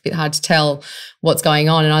 it's a bit hard to tell what's going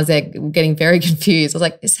on. And I was there getting very confused. I was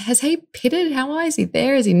like, has he pitted? Why is he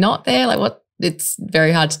there? Is he not there? Like, what? It's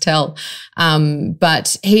very hard to tell.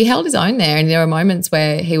 But he held his own there, and there were moments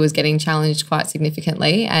where he was getting challenged quite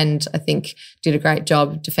significantly, and I think did a great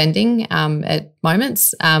job defending at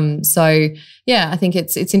moments. So I think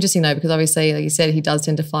it's interesting though, because obviously, like you said, he does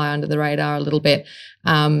tend to fly under the radar a little bit.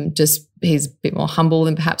 Just he's a bit more humble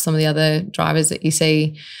than perhaps some of the other drivers that you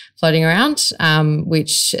see floating around,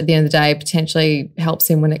 which at the end of the day potentially helps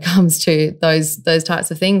him when it comes to those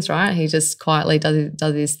types of things, right? He just quietly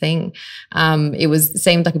does his thing. It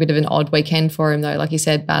seemed like a bit of an odd weekend for him though, like you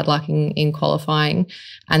said, bad luck in qualifying.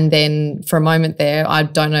 And then for a moment there, I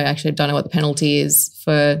don't know what the penalty is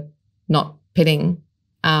for not pitting.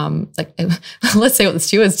 Let's see what the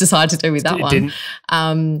stewards decide to do with that one.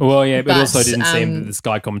 But it also didn't seem that the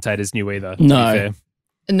Sky commentators knew either.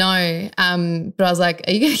 No, but I was like,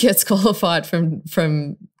 are you going to get disqualified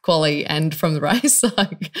from quali and from the race?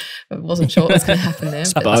 Like, I wasn't sure what was going to happen there.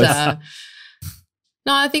 But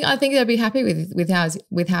no, I think they'd be happy with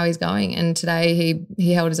how he's going. And today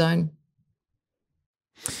he held his own.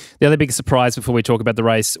 The other big surprise before we talk about the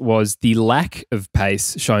race was the lack of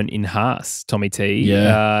pace shown in Haas, Tommy T.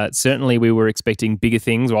 Certainly we were expecting bigger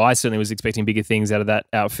things. Well, I certainly was expecting bigger things out of that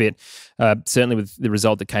outfit, certainly with the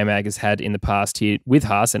result that K-Mag has had in the past here with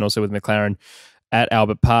Haas and also with McLaren at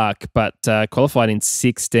Albert Park, but qualified in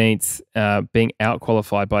 16th, being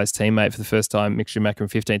out-qualified by his teammate for the first time, Mick Schumacher in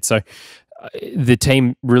 15th. So the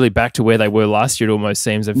team really back to where they were last year, it almost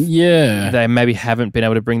seems. They maybe haven't been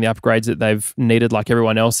able to bring the upgrades that they've needed like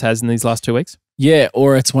everyone else has in these last 2 weeks. Yeah,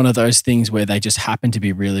 or it's one of those things where they just happen to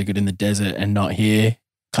be really good in the desert and not here,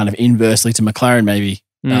 kind of inversely to McLaren maybe.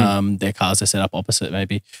 Their cars are set up opposite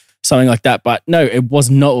maybe, something like that. But no, it was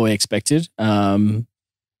not what we expected. I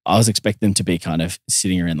was expecting them to be kind of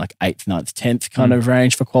sitting around like 8th, 9th, 10th kind of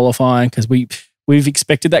range for qualifying, because we've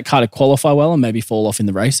expected that car to qualify well and maybe fall off in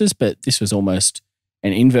the races, but this was almost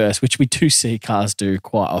an inverse, which we do see cars do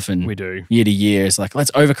quite often. We do. Year to year. It's like,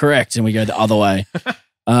 let's overcorrect and we go the other way.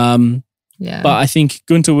 Yeah. But I think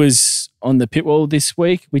Gunter was on the pit wall this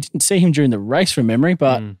week. We didn't see him during the race from memory,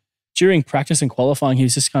 but during practice and qualifying, he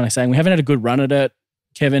was just kind of saying, we haven't had a good run at it.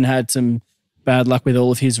 Kevin had some bad luck with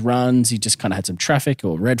all of his runs. He just kind of had some traffic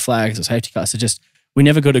or red flags or safety cars. So just, we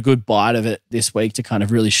never got a good bite of it this week to kind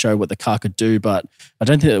of really show what the car could do. But I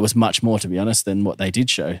don't think there was much more, to be honest, than what they did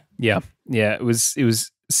show. Yeah. It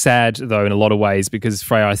was sad, though, in a lot of ways, because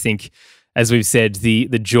Freya, I think, as we've said, the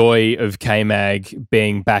joy of K-Mag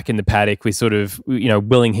being back in the paddock, we sort of,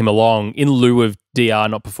 willing him along in lieu of DR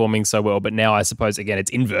not performing so well. But now I suppose, again,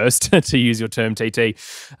 it's inversed, to use your term, TT,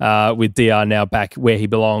 with DR now back where he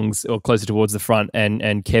belongs or closer towards the front,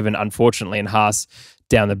 and Kevin, unfortunately, and Haas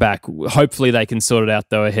down the back. Hopefully they can sort it out,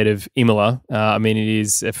 though, ahead of Imola. It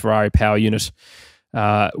is a Ferrari power unit.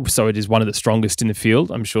 So it is one of the strongest in the field.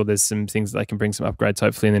 I'm sure there's some things that they can bring some upgrades,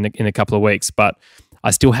 hopefully, in a couple of weeks. But I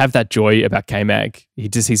still have that joy about K-Mag.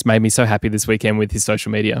 He's made me so happy this weekend with his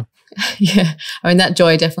social media. Yeah. That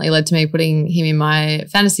joy definitely led to me putting him in my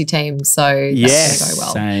fantasy team. So that's going to go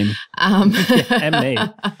well. Same. And me.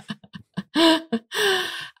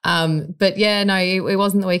 But yeah, no, it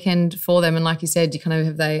wasn't the weekend for them. And like you said, you kind of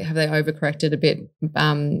have they overcorrected a bit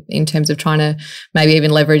in terms of trying to maybe even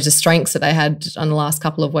leverage the strengths that they had on the last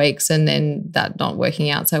couple of weeks, and then that not working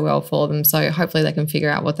out so well for them. So hopefully they can figure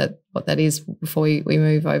out what that is before we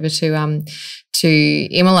move over to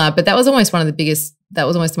Imola. But that was almost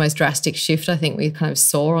the most drastic shift I think we kind of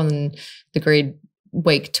saw on the grid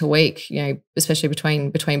week to week, especially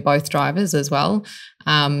between both drivers as well.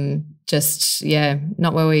 Not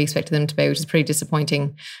where we expected them to be, which is pretty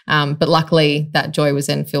disappointing. But luckily that joy was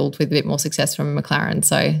then filled with a bit more success from McLaren.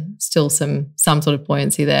 So still some sort of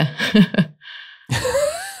buoyancy there.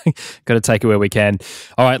 Got to take it where we can.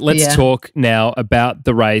 All right, let's talk now about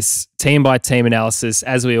the race, team by team analysis,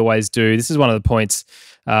 as we always do. This is one of the points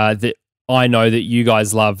that I know that you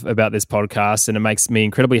guys love about this podcast, and it makes me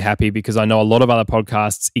incredibly happy because I know a lot of other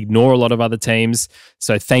podcasts ignore a lot of other teams.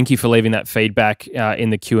 So thank you for leaving that feedback in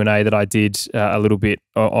the Q&A that I did a little bit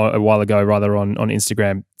a while ago, rather on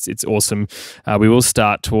Instagram. It's awesome. We will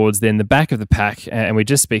start towards then the back of the pack, and we're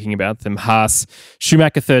just speaking about them. Haas,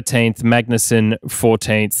 Schumacher 13th, Magnussen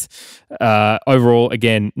 14th. Overall,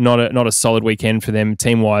 again, not a solid weekend for them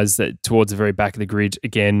team-wise, that towards the very back of the grid.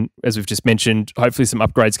 Again, as we've just mentioned, hopefully some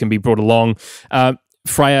upgrades can be brought along.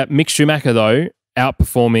 Freya, Mick Schumacher, though,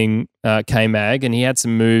 outperforming K-Mag, and he had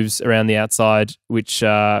some moves around the outside, which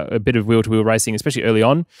a bit of wheel-to-wheel racing, especially early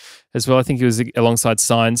on as well. I think he was alongside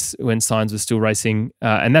Sainz when Sainz was still racing,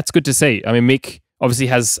 and that's good to see. Mick obviously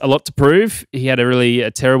has a lot to prove. He had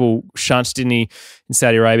a terrible shunt, didn't he, in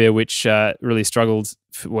Saudi Arabia, which really struggled.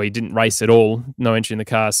 He didn't race at all, no entry in the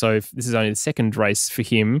car. So this is only the second race for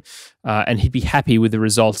him, and he'd be happy with the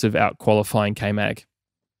result of out-qualifying K-Mag.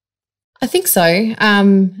 I think so.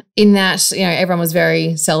 In that, everyone was very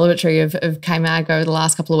celebratory of K-Mag over the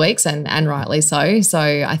last couple of weeks, and rightly so. So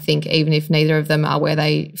I think even if neither of them are where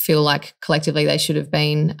they feel like collectively they should have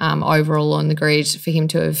been overall on the grid, for him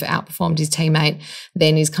to have outperformed his teammate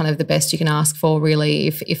then is kind of the best you can ask for,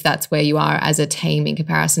 really, if that's where you are as a team in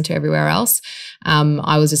comparison to everywhere else.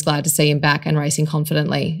 I was just glad to see him back and racing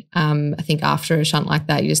confidently. I think after a shunt like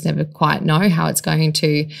that, you just never quite know how it's going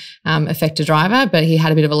to affect a driver, but he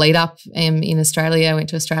had a bit of a lead up in Australia, went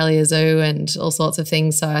to Australia Zoo and all sorts of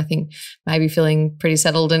things. So I think maybe feeling pretty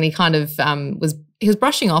settled, and he kind of was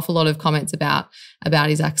brushing off a lot of comments about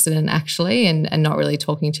his accident actually, and not really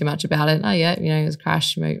talking too much about it. Oh yeah, it was a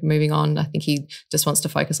crash, moving on. I think he just wants to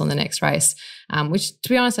focus on the next race, which, to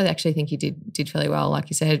be honest, I actually think he did fairly well. Like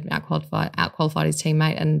you said, outqualified his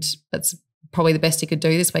teammate, and that's probably the best he could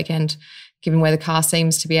do this weekend, given where the car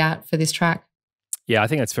seems to be at for this track. Yeah, I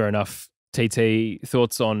think that's fair enough. TT,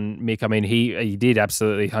 thoughts on Mick? He did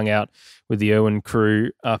absolutely hung out with the Irwin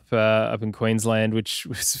crew up in Queensland, which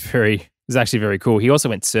was actually very cool. He also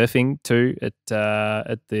went surfing too at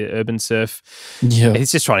the Urban Surf. Yeah,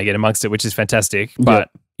 he's just trying to get amongst it, which is fantastic.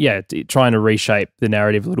 But trying to reshape the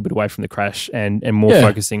narrative a little bit away from the crash and more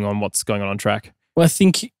focusing on what's going on track. Well, I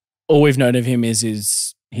think all we've known of him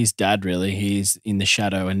is his dad. Really, he's in the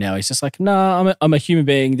shadow, and now he's just like, I'm a human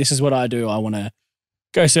being. This is what I do. I want to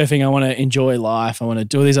go surfing. I want to enjoy life. I want to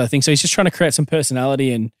do all these other things. So he's just trying to create some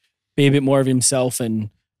personality and be a bit more of himself, and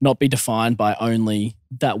not be defined by only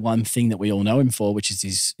that one thing that we all know him for, which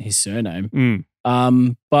is his surname.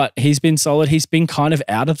 But he's been solid. He's been kind of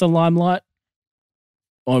out of the limelight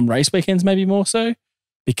on race weekends, maybe more so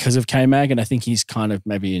because of K-Mag, and I think he's kind of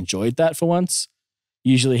maybe enjoyed that for once.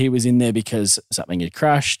 Usually he was in there because something had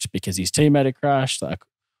crashed, because his teammate had crashed, like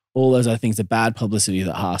all those other things, the bad publicity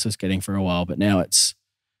that Haas was getting for a while. But now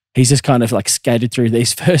he's just kind of like skated through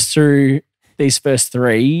these these first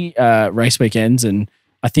 3 race weekends, and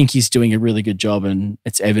I think he's doing a really good job, and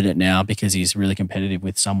it's evident now because he's really competitive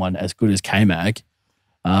with someone as good as K-Mag,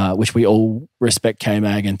 which we all respect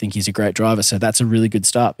K-Mag and think he's a great driver. So that's a really good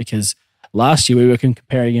start because last year we were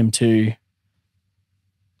comparing him to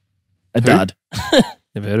a dud.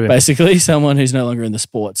 Never heard of him. Basically, someone who's no longer in the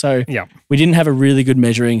sport. So Yeah. we didn't have a really good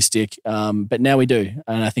measuring stick, but now we do.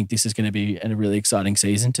 And I think this is going to be a really exciting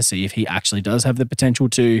season to see if he actually does have the potential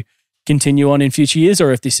to continue on in future years,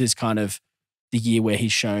 or if this is kind of the year where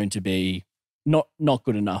he's shown to be not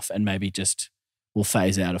good enough and maybe just will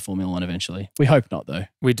phase out of Formula One eventually. We hope not, though.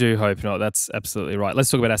 We do hope not. That's absolutely right. Let's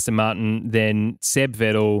talk about Aston Martin then. Seb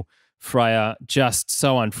Vettel, Freya, just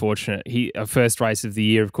so unfortunate. A first race of the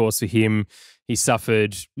year, of course, for him. He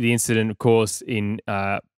suffered the incident, of course, in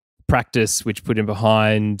practice, which put him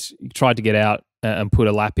behind. He tried to get out and put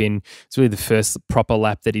a lap in. It's really the first proper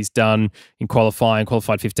lap that he's done in qualified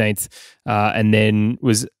 15th, and then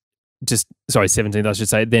was 17th, I should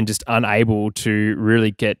say, then just unable to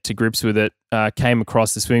really get to grips with it. Came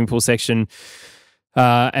across the swimming pool section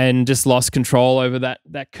and just lost control over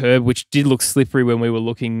that curb, which did look slippery when we were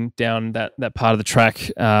looking down that part of the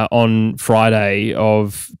track on Friday,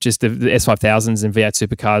 of just the S5000s and V8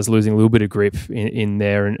 supercars losing a little bit of grip in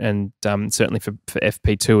there, and certainly for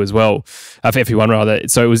FP2 as well, for FP1 rather.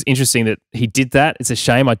 So it was interesting that he did that. It's a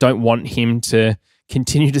shame. I don't want him to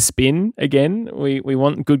continue to spin again. We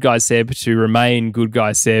want good guy Seb to remain good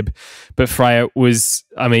guy Seb, but Freya was,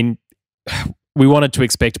 I mean, we wanted to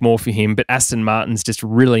expect more for him, but Aston Martin's just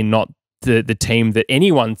really not the team that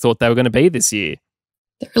anyone thought they were going to be this year.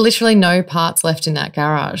 There are literally no parts left in that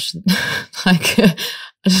garage. Like,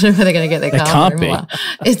 I don't know where they're going to get their car. Can't be.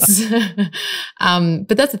 It's,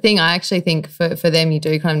 but that's the thing. I actually think for them, you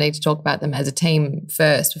do kind of need to talk about them as a team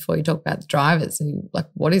first before you talk about the drivers and like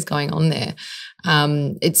what is going on there.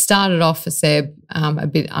 It started off for Seb a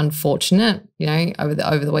bit unfortunate, over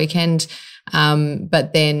the weekend.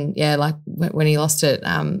 But then, yeah, like when he lost it,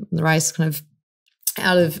 the race kind of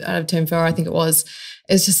out of turn 4, I think it was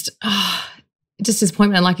just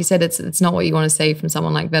disappointment. And like you said, it's not what you want to see from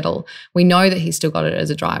someone like Vettel. We know that he's still got it as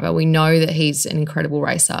a driver. We know that he's an incredible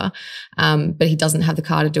racer, but he doesn't have the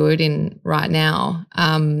car to do it in right now.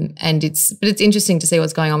 And it's interesting to see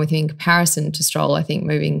what's going on with him in comparison to Stroll. I think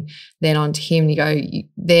moving then on to him,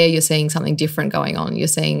 you're seeing something different going on. You're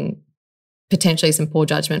seeing potentially some poor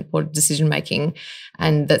judgment, poor decision making,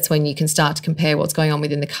 and that's when you can start to compare what's going on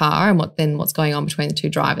within the car and what's going on between the two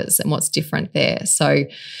drivers and what's different there. So,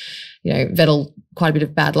 Vettel, quite a bit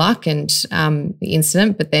of bad luck and the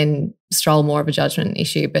incident, but then Stroll, more of a judgment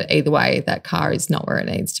issue. But either way, that car is not where it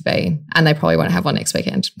needs to be, and they probably won't have one next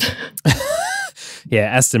weekend. Yeah,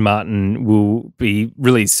 Aston Martin will be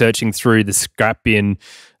really searching through the scrap bin,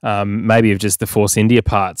 maybe of just the Force India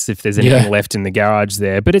parts, if there's anything left in the garage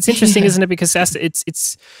there. But it's interesting, isn't it? Because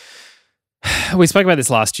it's we spoke about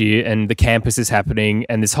this last year, and the campus is happening,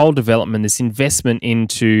 and this whole development, this investment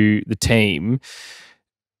into the team.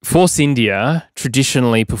 Force India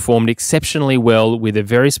traditionally performed exceptionally well with a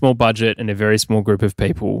very small budget and a very small group of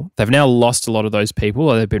people. They've now lost a lot of those people,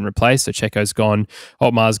 or they've been replaced. So Checo's gone,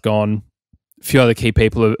 Otmar's gone. A few other key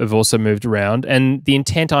people have also moved around. And the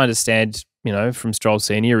intent, I understand, from Stroll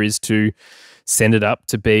Senior is to send it up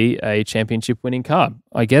to be a championship winning car.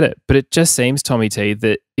 I get it. But it just seems, Tommy T,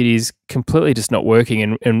 that it is completely just not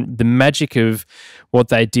working. And the magic of what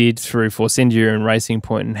they did through Force India and Racing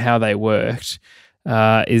Point and how they worked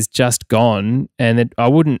is just gone. And I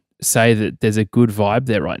wouldn't say that there's a good vibe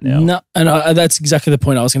there right now. No, and that's exactly the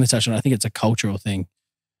point I was going to touch on. I think it's a cultural thing.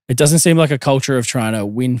 It doesn't seem like a culture of trying to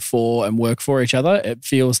win for and work for each other. It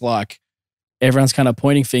feels like everyone's kind of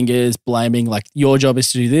pointing fingers, blaming, like, your job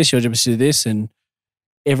is to do this, your job is to do this, and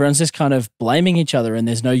everyone's just kind of blaming each other, and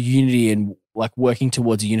there's no unity in like working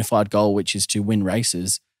towards a unified goal, which is to win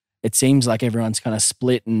races. It seems like everyone's kind of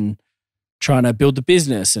split and trying to build the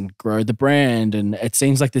business and grow the brand, and it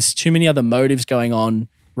seems like there's too many other motives going on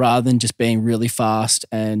rather than just being really fast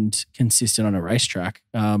and consistent on a racetrack,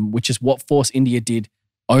 which is what Force India did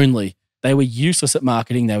only. They were useless at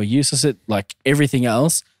marketing. They were useless at like everything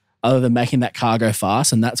else other than making that car go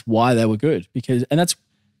fast, and that's why they were good. And that's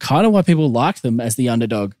kind of why people like them as the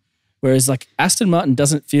underdog. Whereas like Aston Martin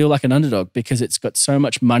doesn't feel like an underdog because it's got so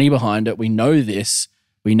much money behind it. We know this.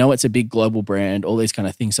 We know it's a big global brand, all these kind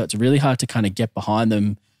of things. So it's really hard to kind of get behind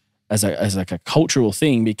them as like a cultural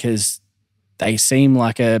thing because they seem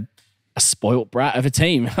like a spoilt brat of a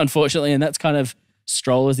team, unfortunately. And that's kind of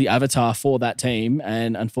Stroll as the avatar for that team.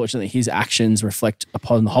 And unfortunately, his actions reflect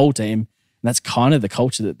upon the whole team. And that's kind of the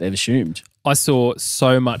culture that they've assumed. I saw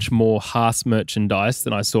so much more Haas merchandise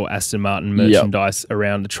than I saw Aston Martin merchandise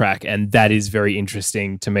around the track, and that is very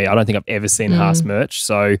interesting to me. I don't think I've ever seen Haas merch,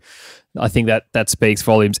 so I think that speaks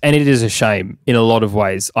volumes. And it is a shame in a lot of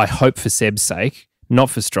ways. I hope for Seb's sake, not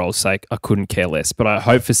for Stroll's sake, I couldn't care less, but I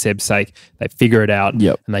hope for Seb's sake they figure it out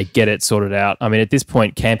and they get it sorted out. I mean, at this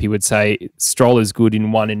point, Campy would say Stroll is good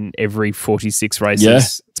in one in every 46 races. Yeah,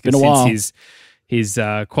 it's been a while.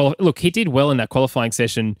 Look, he did well in that qualifying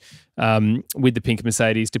session with the pink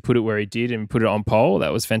Mercedes to put it where he did and put it on pole.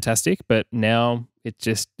 That was fantastic. But now it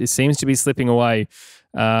seems to be slipping away.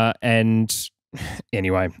 And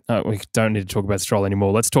anyway, we don't need to talk about Stroll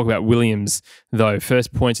anymore. Let's talk about Williams, though.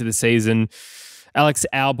 First points of the season. Alex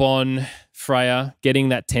Albon, Freya, getting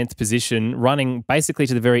that 10th position, running basically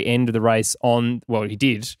to the very end of the race on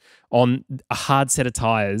a hard set of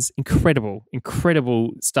tyres. Incredible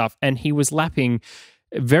stuff. And he was lapping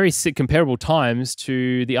very comparable times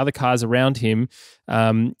to the other cars around him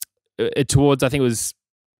towards, I think it was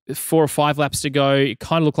 4 or 5 laps to go. It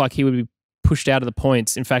kind of looked like he would be pushed out of the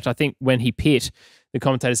points. In fact, I think when he pit, the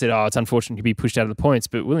commentator said, it's unfortunate to be pushed out of the points,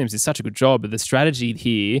 but Williams did such a good job. But the strategy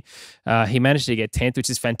here, he managed to get 10th, which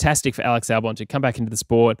is fantastic for Alex Albon to come back into the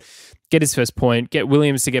sport, get his first point, get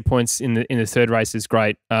Williams to get points in the third race is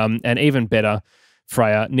great. And even better,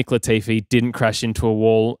 Freya, Nick Latifi didn't crash into a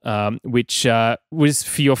wall, which was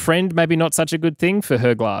for your friend maybe not such a good thing, for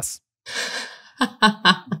her glass.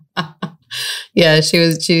 Yeah, she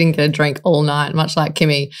didn't get a drink all night, much like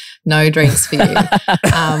Kimmy. No drinks for you.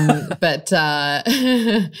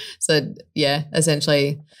 So yeah,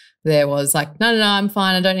 essentially there was like, no, I'm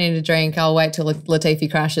fine. I don't need a drink. I'll wait till Latifi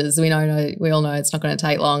crashes. We all know it's not going to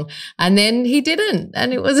take long. And then he didn't,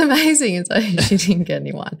 and it was amazing. And so she didn't get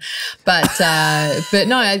anyone. But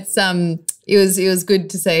no, it was good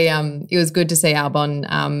to see. It was good to see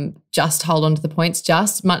Albon just hold on to the points.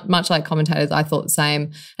 Just much like commentators, I thought the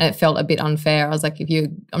same, and it felt a bit unfair. I was like,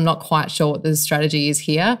 I'm not quite sure what the strategy is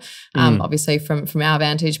here. Obviously, from our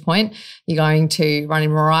vantage point, you're going to run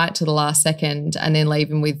him right to the last second, and then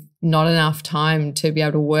leave him with not enough time to be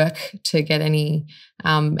able to work to get any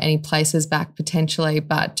places back potentially,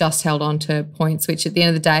 but just held on to points, which at the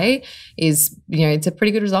end of the day is, it's a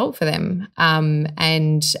pretty good result for them.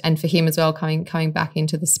 And for him as well, coming back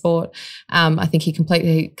into the sport. I think he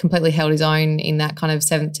completely held his own in that kind of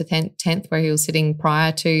 7th to 10th where he was sitting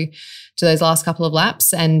prior to those last couple of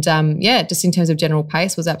laps. And just in terms of general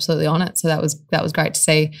pace was absolutely on it. So that was great to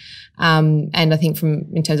see. And I think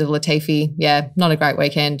in terms of Latifi, not a great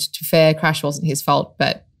weekend. Fair crash wasn't his fault,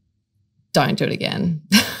 but don't do it again.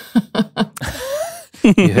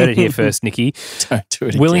 You heard it here first, Nikki. Don't do it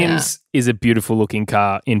again. Williams is a beautiful looking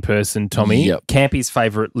car in person, Tommy. Yep. Campy's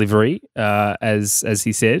favourite livery, as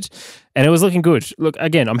he said. And it was looking good. Look,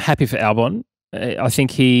 again, I'm happy for Albon. I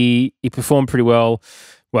think he performed pretty well.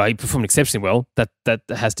 Well, he performed exceptionally well. That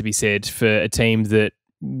has to be said for a team that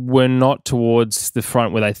were not towards the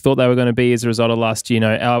front where they thought they were going to be as a result of last year.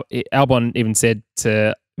 Albon even said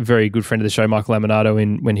to a very good friend of the show, Michael Laminato,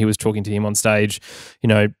 when he was talking to him on stage,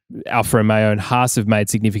 Alfa Romeo and Haas have made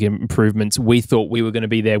significant improvements. We thought we were going to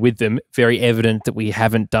be there with them. Very evident that we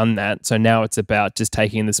haven't done that. So now it's about just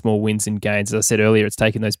taking the small wins and gains. As I said earlier, it's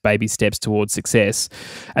taking those baby steps towards success.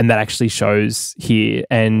 And that actually shows here.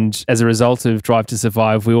 And as a result of Drive to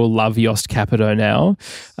Survive, we all love Jost Capito now.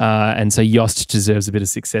 And so Jost deserves a bit of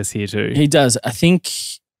success here too. He does. I think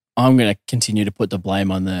I'm going to continue to put the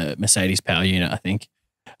blame on the Mercedes power unit, I think.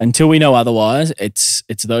 Until we know otherwise, it's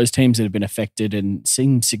those teams that have been affected and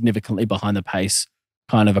seem significantly behind the pace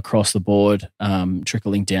kind of across the board,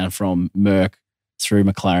 trickling down from Merck through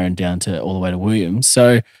McLaren down to all the way to Williams.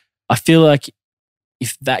 So I feel like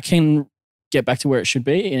if that can get back to where it should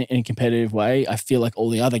be in a competitive way, I feel like all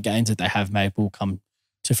the other gains that they have made will come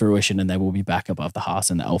to fruition and they will be back above the Haas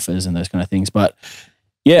and the Alphas and those kind of things. But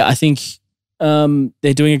yeah, I think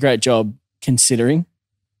they're doing a great job considering.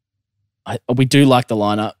 We do like the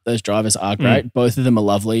lineup. Those drivers are great. Both of them are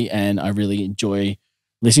lovely, and I really enjoy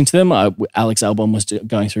listening to them. Alex Albon was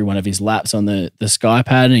going through one of his laps on the Sky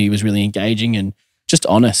pad, and he was really engaging and just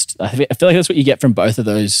honest. I feel like that's what you get from both of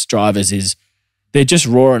those drivers is they're just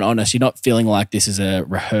raw and honest. You're not feeling like this is a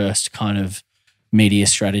rehearsed kind of media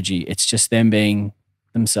strategy. It's just them being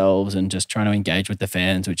themselves and just trying to engage with the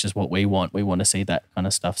fans, which is what we want. We want to see that kind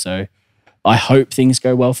of stuff. So I hope things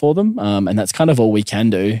go well for them, and that's kind of all we can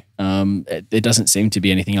do. There doesn't seem to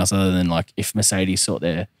be anything else other than like if Mercedes sort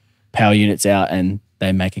their power units out and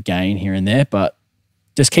they make a gain here and there, but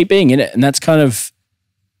just keep being in it. And that's kind of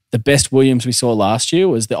the best Williams we saw last year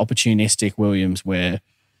was the opportunistic Williams where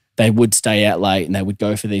they would stay out late and they would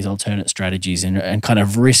go for these alternate strategies and kind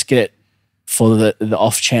of risk it for the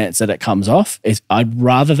off chance that it comes off. I'd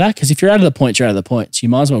rather that, because if you're out of the points, you're out of the points. You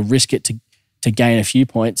might as well risk it to gain a few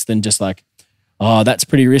points than just like, oh, that's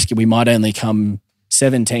pretty risky. We might only come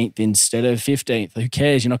 17th instead of 15th. Who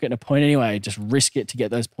cares? You're not getting a point anyway. Just risk it to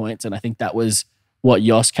get those points. And I think that was what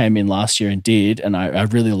Jos came in last year and did. And I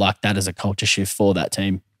really like that as a culture shift for that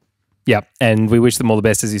team. Yeah, and we wish them all the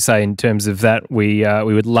best, as you say, in terms of that. We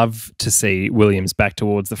would love to see Williams back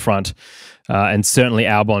towards the front, and certainly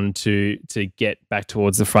Albon to get back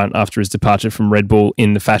towards the front after his departure from Red Bull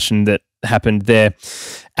in the fashion that happened there.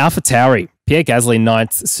 AlphaTauri, Pierre Gasly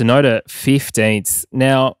 9th, Tsunoda 15th.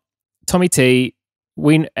 Now, Tommy T,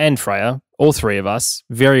 and Freya, all three of us,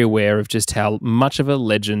 very aware of just how much of a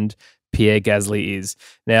legend Pierre Gasly is.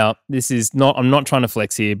 Now, this is not, I'm not trying to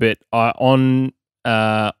flex here, but on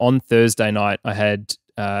Thursday night, I had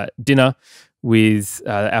dinner with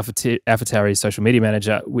AlphaTauri's social media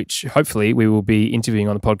manager, which hopefully we will be interviewing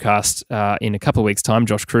on the podcast in a couple of weeks' time.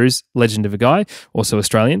 Josh Cruz, legend of a guy, also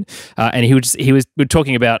Australian, and we were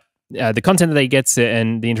talking about the content that he gets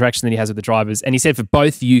and the interaction that he has with the drivers. And he said for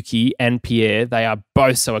both Yuki and Pierre, they are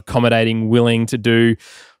both so accommodating, willing to do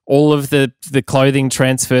all of the clothing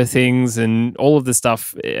transfer things and all of the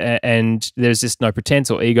stuff, and there's just no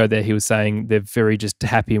pretense or ego there. He was saying they're very just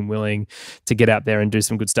happy and willing to get out there and do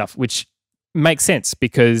some good stuff, which makes sense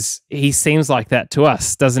because he seems like that to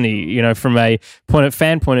us, doesn't he? You know, from a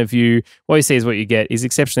fan point of view, what you see is what you get. He's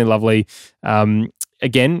exceptionally lovely.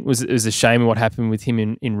 Again, it was a shame what happened with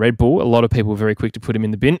him in Red Bull. A lot of people were very quick to put him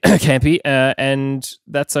in the bin, Campy, and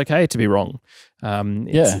that's okay to be wrong.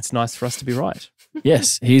 It's nice for us to be right.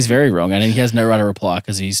 Yes, he's very wrong, and he has no right to reply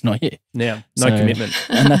because he's not here. Yeah, no commitment.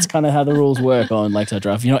 And that's kind of how the rules work on Lakeside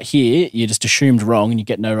Drive. If you're not here, you're just assumed wrong and you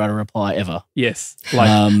get no right to reply ever. Yes,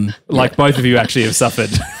 like both of you actually have suffered.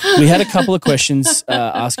 We had a couple of questions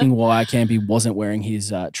asking why Campy wasn't wearing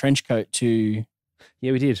his trench coat to...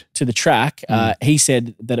 Yeah, we did. To the track. He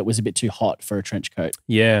said that it was a bit too hot for a trench coat.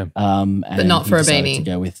 Yeah. But not for a beanie. To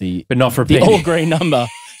go with the all green number.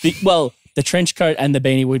 The trench coat and the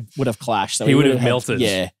beanie would have clashed. So he would have melted.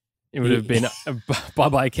 Yeah. It would have been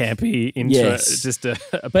bye-bye Campy into just a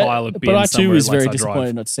pile of bins. But I too was very Lakeside disappointed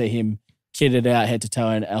Drive. not to see him kitted out head to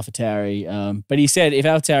toe in AlphaTauri. But he said if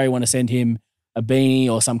AlphaTauri want to send him a beanie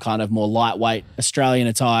or some kind of more lightweight Australian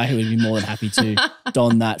attire, he would be more than happy to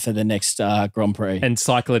don that for the next Grand Prix. And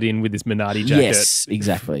cycle it in with his Minardi jacket. Yes,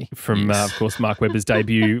 exactly. From, of course, Mark Webber's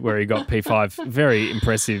debut where he got P5. Very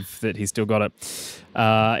impressive that he still got it.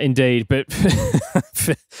 Indeed. But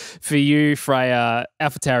for you, Freya,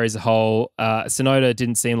 AlphaTauri as a whole, Tsunoda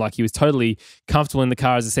didn't seem like he was totally comfortable in the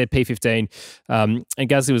car, as I said, P15. And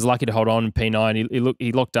Gasly was lucky to hold on P9.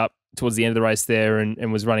 He locked up towards the end of the race there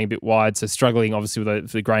and was running a bit wide, so struggling obviously with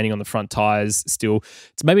the graining on the front tyres still.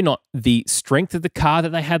 It's maybe not the strength of the car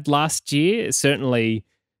that they had last year. Certainly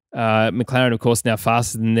McLaren, of course, now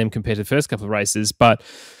faster than them compared to the first couple of races, but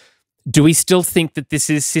do we still think that this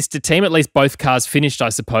is sister team? At least both cars finished, I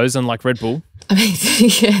suppose, unlike Red Bull. I mean,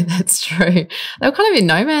 yeah, that's true. They were kind of in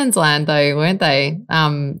no man's land though, weren't they,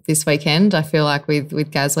 this weekend? I feel like with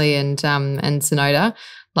Gasly and Tsunoda,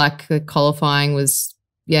 like the qualifying was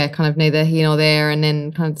kind of neither here nor there, and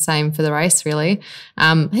then kind of the same for the race, really.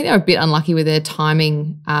 I think they were a bit unlucky with their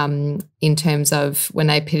timing in terms of when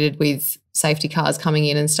they pitted with safety cars coming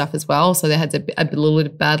in and stuff as well. So they had a little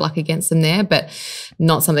bit of bad luck against them there, but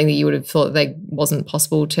not something that you would have thought they wasn't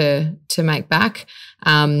possible to make back.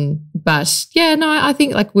 But yeah, no, I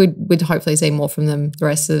think like we'd hopefully see more from them the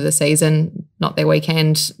rest of the season, not their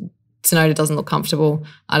weekend. Tsunoda doesn't look comfortable,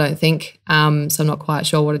 I don't think. So I'm not quite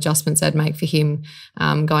sure what adjustments they'd make for him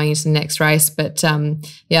going into the next race. But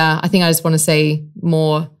I think I just want to see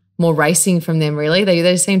more racing from them, really.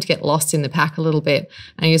 They seem to get lost in the pack a little bit,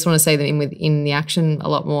 and you just want to see them in the action a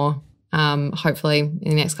lot more, hopefully in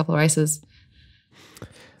the next couple of races.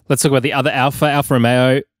 Let's talk about the other Alfa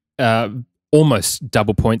Romeo. Almost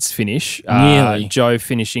double points finish. Nearly. Joe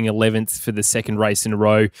finishing 11th for the second race in a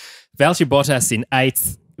row. Valtteri Bottas in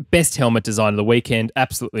 8th. Best helmet design of the weekend.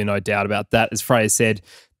 Absolutely no doubt about that. As Freya said,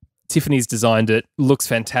 Tiffany's designed it. Looks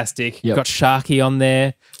fantastic. Yep. Got Sharky on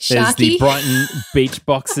there. There's Sharky? the Brighton beach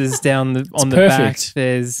boxes down on the back.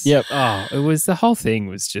 There's the whole thing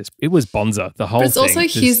was just, it was bonza. The whole but it's thing. also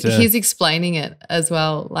his explaining it as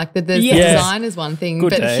well. Like the design is one thing,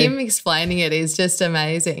 but him explaining it is just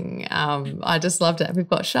amazing. I just loved it. We've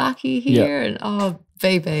got Sharky here and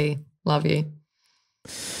VB, love you.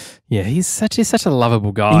 Yeah, he's such a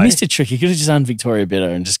lovable guy. He missed a trick. He could have just done Victoria Bitter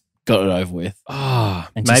and just got it over with. Oh,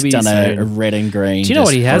 and maybe just done a red and green. Do you know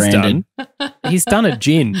what he has branded. done? He's done a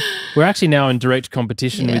gin. We're actually now in direct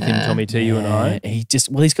competition with him, Tommy T, you and I.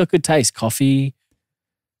 He's got good taste. Coffee,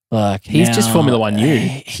 Like He's now, just Formula One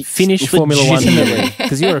you. Finish Formula One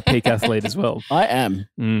because you're a peak athlete as well. I am.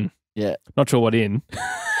 Yeah. Not sure what in,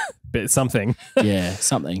 but something. Yeah,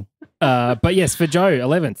 something. But yes, for Joe,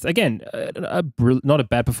 11th. Again, not a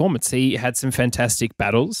bad performance. He had some fantastic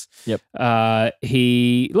battles. Yep.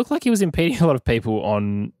 He looked like he was impeding a lot of people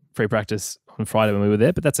on free practice on Friday when we were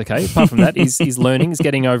there, but that's okay. Apart from that, he's learning, he's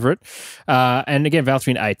getting over it. And again, Valtteri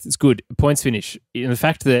in 8th. It's good. Points finish. In the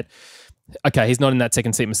fact that, okay, he's not in that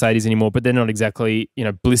second seat Mercedes anymore, but they're not exactly,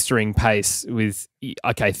 blistering pace with,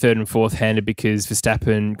 okay, 3rd and 4th handed because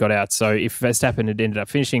Verstappen got out. So if Verstappen had ended up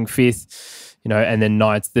finishing 5th, and then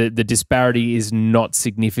 9th, the disparity is not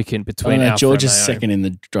significant between Alfa George and is Ao. 2nd in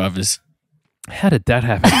the drivers. How did that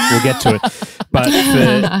happen? We'll get to it. But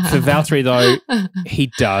for Valtteri, though,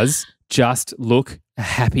 he does just look a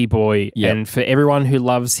happy boy. Yep. And for everyone who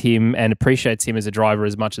loves him and appreciates him as a driver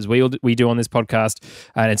as much as we do on this podcast,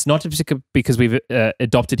 and it's not just because we've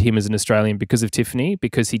adopted him as an Australian because of Tiffany,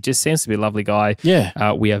 because he just seems to be a lovely guy.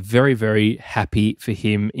 Yeah. We are very, very happy for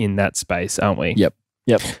him in that space, aren't we? Yep.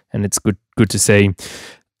 And it's good to see.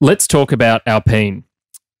 Let's talk about Alpine.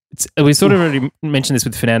 We sort of already mentioned this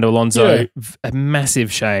with Fernando Alonso. Yeah. A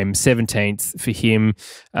massive shame, 17th for him.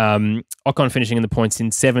 Ocon finishing in the points in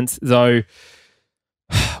 7th, though.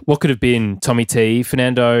 What could have been Tommy T?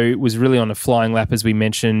 Fernando was really on a flying lap, as we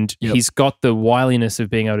mentioned. Yep. He's got the wiliness of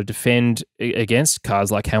being able to defend against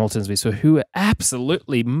cars like Hamilton's, we saw, who are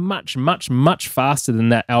absolutely much, much, much faster than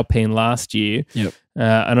that Alpine last year. Yep.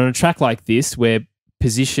 And on a track like this, where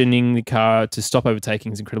positioning the car to stop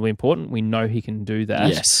overtaking is incredibly important. We know he can do that.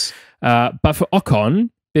 Yes. But for Ocon,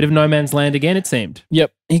 bit of no man's land again, it seemed.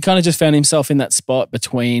 Yep. He kind of just found himself in that spot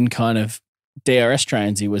between kind of DRS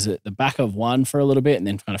trains. He was at the back of one for a little bit and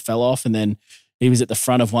then kind of fell off. And then he was at the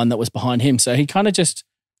front of one that was behind him. So he kind of just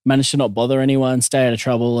managed to not bother anyone, stay out of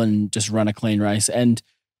trouble and just run a clean race and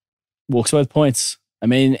walks away with points. I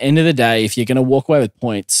mean, end of the day, if you're going to walk away with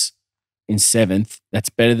points in 7th, that's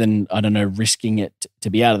better than, I don't know, risking it to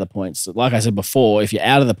be out of the points. Like I said before, if you're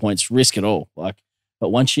out of the points, risk it all. But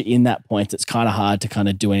once you're in that point, it's kind of hard to kind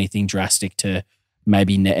of do anything drastic to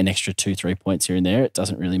maybe net an extra 2-3 points here and there. It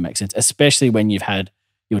doesn't really make sense, especially when you've had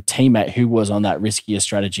your teammate who was on that riskier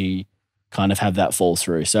strategy kind of have that fall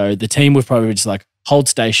through. So the team would probably just hold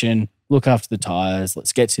station, look after the tires,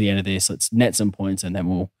 let's get to the end of this, let's net some points, and then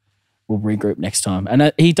we'll regroup next time.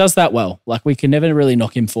 And he does that well. We can never really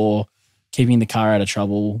knock him for keeping the car out of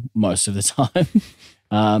trouble most of the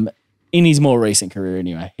time. In his more recent career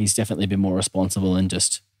anyway, he's definitely been more responsible and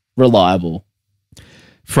just reliable.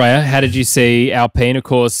 Freya, how did you see Alpine? Of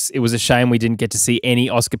course, it was a shame we didn't get to see any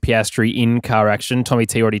Oscar Piastri in car action. Tommy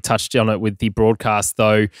T already touched on it with the broadcast,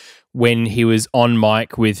 though. When he was on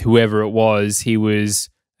mic with whoever it was, he was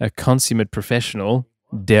a consummate professional,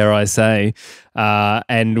 dare I say,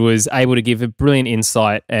 and was able to give a brilliant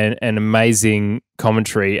insight and an amazing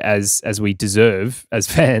commentary as we deserve as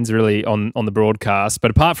fans, really, on the broadcast.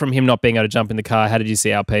 But apart from him not being able to jump in the car, how did you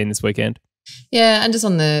see Alpine this weekend? Yeah, and just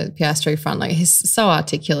on the Piastri front, he's so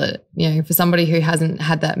articulate, for somebody who hasn't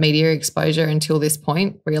had that media exposure until this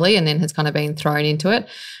point, really, and then has kind of been thrown into it.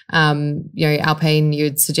 Alpine,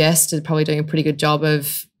 you'd suggest, is probably doing a pretty good job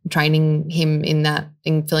of training him in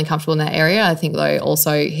feeling comfortable in that area. I think, though,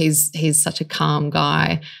 also he's such a calm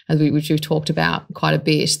guy, which we've talked about quite a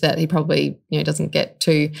bit, that he probably doesn't get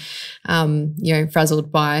too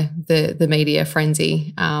frazzled by the media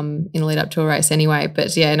frenzy in the lead up to a race anyway.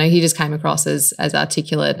 But he just came across as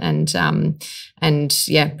articulate and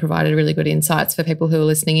provided really good insights for people who are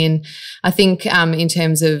listening in. I think in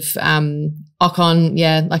terms of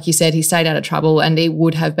Ocon, like you said, he stayed out of trouble, and he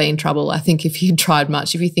would have been trouble, I think, if he'd tried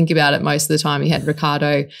much. If you think about it, most of the time he had Ricciardo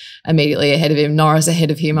immediately ahead of him, Norris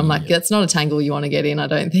ahead of him. I'm like, that's not a tangle you want to get in, I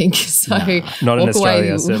don't think. So not in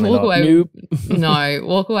Australia, certainly not.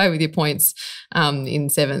 Walk away with your points in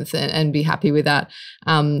 7th and be happy with that.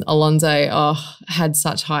 Alonso, had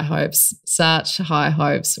such high hopes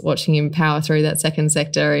watching him power through that second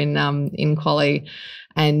sector in quali.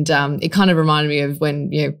 And it kind of reminded me of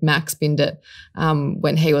when Max binned it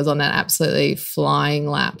when he was on that absolutely flying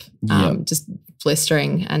lap, just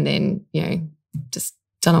blistering, and then just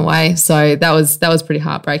done away. So that was pretty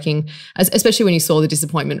heartbreaking, especially when you saw the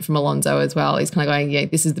disappointment from Alonso as well. He's kind of going,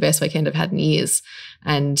 this is the best weekend I've had in years,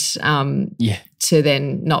 and to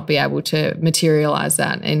then not be able to materialise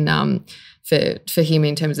that and for him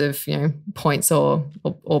in terms of points or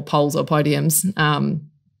poles or podiums,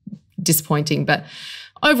 disappointing. But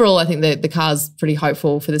overall, I think the car's pretty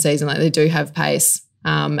hopeful for the season. They do have pace,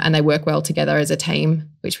 and they work well together as a team,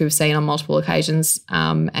 which we've seen on multiple occasions.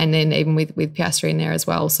 And then even with Piastri in there as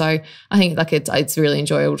well. So I think it's really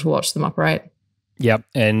enjoyable to watch them operate. Yep.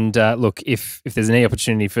 And look, if there's any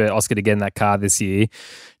opportunity for Oscar to get in that car this year,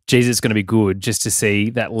 geez, it's going to be good just to see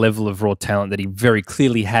that level of raw talent that he very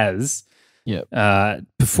clearly has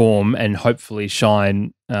perform and hopefully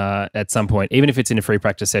shine at some point, even if it's in a free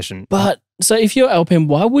practice session. But so if you're Alpine,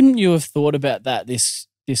 why wouldn't you have thought about that this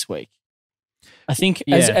week? I think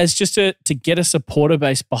as just to get a supporter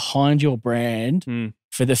base behind your brand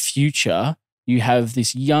for the future, you have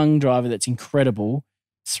this young driver that's incredible.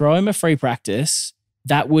 Throw him a free practice.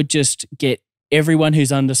 That would just get everyone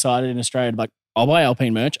who's undecided in Australia like, I'll buy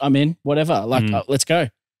Alpine merch. I'm in, whatever. Like, let's go.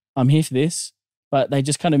 I'm here for this. But they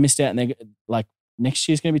just kind of missed out, and they're like, next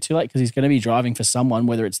year's going to be too late because he's going to be driving for someone,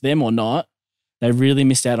 whether it's them or not. They really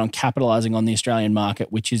missed out on capitalizing on the Australian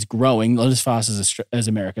market, which is growing, not as fast as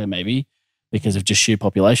America maybe because of just sheer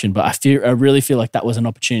population. But I really feel like that was an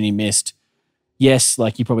opportunity missed. Yes,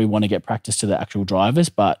 like you probably want to get practice to the actual drivers,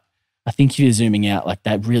 but I think if you're zooming out, like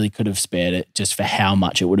that really could have spared it just for how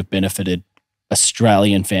much it would have benefited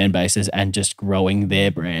Australian fan bases and just growing their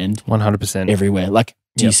brand 100% everywhere. Like,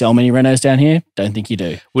 do you sell many Renaults down here? Don't think you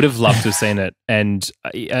do. Would have loved to have seen it. And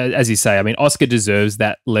as you say, I mean, Oscar deserves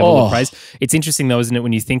that level of praise. It's interesting though, isn't it,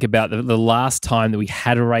 when you think about the last time that we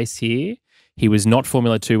had a race here, he was not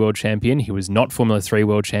Formula 2 world champion. He was not Formula 3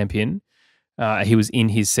 world champion. He was in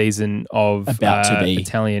his season of about to be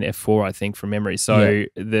Italian F4, I think, from memory. So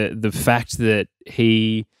the fact that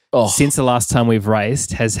he, since the last time we've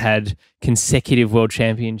raced, has had consecutive world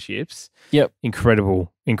championships. Yep.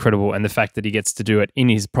 Incredible. And the fact that he gets to do it in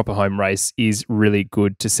his proper home race is really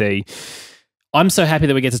good to see. I'm so happy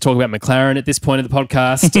that we get to talk about McLaren at this point of the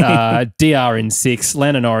podcast. DR in 6th,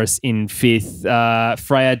 Lando Norris in 5th.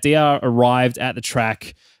 Freya, DR arrived at the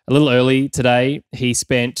track a little early today. He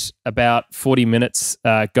spent about 40 minutes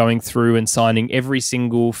going through and signing every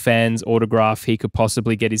single fan's autograph he could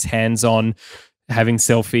possibly get his hands on, having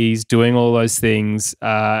selfies, doing all those things.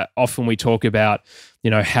 Often we talk about,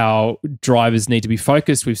 how drivers need to be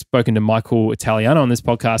focused. We've spoken to Michael Italiano on this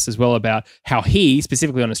podcast as well about how he,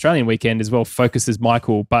 specifically on Australian weekend as well, focuses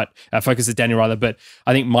Daniel rather. But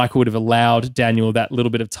I think Michael would have allowed Daniel that little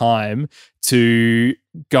bit of time to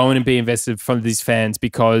go in and be invested from these fans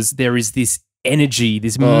because there is this energy,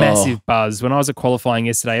 this massive buzz. When I was at qualifying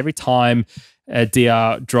yesterday, every time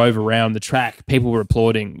DR drove around the track, people were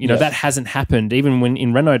applauding. That hasn't happened. Even when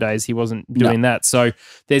in Renault days, he wasn't doing that. So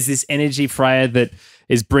there's this energy, Freya, that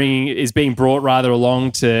is being brought rather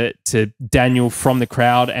along to Daniel from the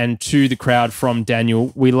crowd and to the crowd from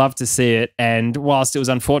Daniel. We love to see it. And whilst it was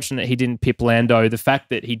unfortunate he didn't pip Lando, the fact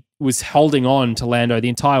that he was holding on to Lando the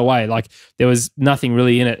entire way, like there was nothing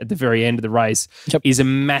really in it at the very end of the race, is a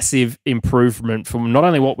massive improvement from not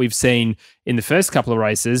only what we've seen in the first couple of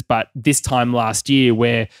races, but this time last year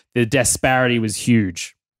where the disparity was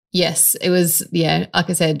huge. Yes, it was, like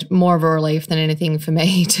I said, more of a relief than anything for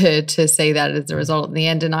me to see that as a result in the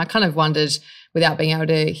end. And I kind of wondered, without being able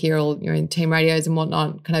to hear all team radios and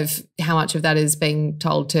whatnot, kind of how much of that is being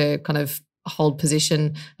told to kind of hold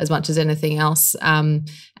position as much as anything else. And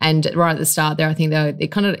right at the start there, I think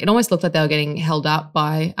it almost looked like they were getting held up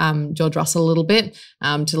by George Russell a little bit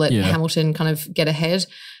to let Hamilton kind of get ahead.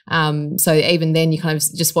 So even then, you kind of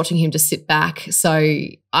just watching him just sit back. So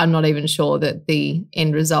I'm not even sure that the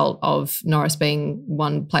end result of Norris being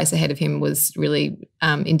one place ahead of him was really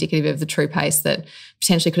indicative of the true pace that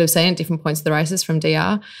potentially could have seen at different points of the races from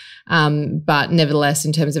DR. But nevertheless,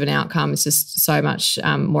 in terms of an outcome, it's just so much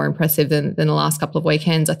more impressive than the last couple of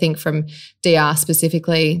weekends. I think from DR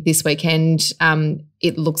specifically this weekend,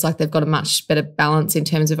 it looks like they've got a much better balance in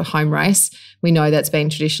terms of a home race. We know that's been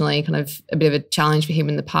traditionally kind of a bit of a challenge for him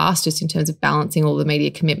in the past, just in terms of balancing all the media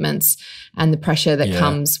commitments and the pressure that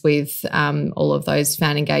comes with all of those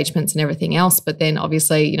fan engagements and everything else. But then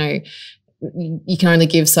obviously, you can only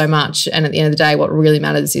give so much, and at the end of the day, what really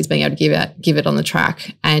matters is being able to give it on the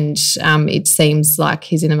track. And it seems like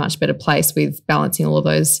he's in a much better place with balancing all of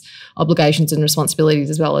those obligations and responsibilities,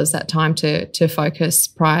 as well as that time to focus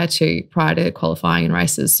prior to qualifying and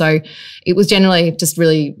races. So it was generally just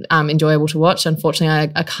really enjoyable to watch.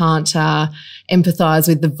 Unfortunately, I can't empathise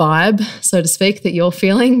with the vibe, so to speak, that you're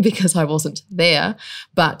feeling because I wasn't there.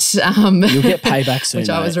 But you'll get payback soon, which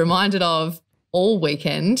I was reminded of all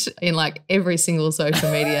weekend in like every single social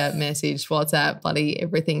media message, WhatsApp, bloody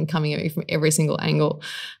everything coming at me from every single angle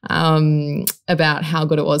about how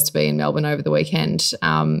good it was to be in Melbourne over the weekend.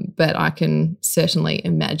 But I can certainly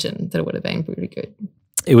imagine that it would have been pretty good.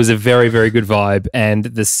 It was a very, very good vibe, and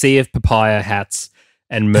the sea of papaya hats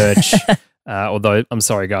and merch Although I'm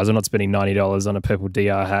sorry, guys, I'm not spending $90 on a purple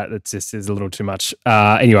DR hat. That's just is a little too much.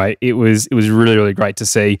 Anyway, it was really, really great to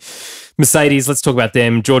see. Mercedes, let's talk about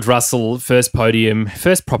them. George Russell, first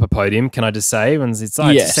proper podium, can I just say? It's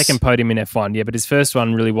like his second podium in F1, yeah, but his first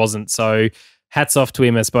one really wasn't. So hats off to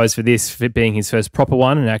him, I suppose, for this, for being his first proper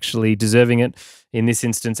one and actually deserving it in this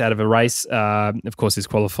instance out of a race. Of course, his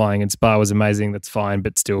qualifying in Spa was amazing. That's fine,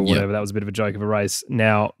 but still, whatever. That was a bit of a joke of a race.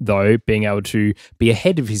 Now, though, being able to be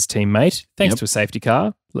ahead of his teammate, thanks to a safety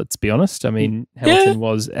car, let's be honest. I mean, Hamilton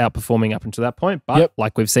was outperforming up until that point, but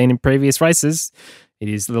like we've seen in previous races, it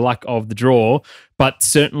is the luck of the draw. But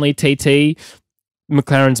certainly TT,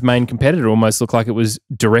 McLaren's main competitor, almost looked like it was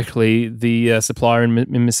directly the supplier in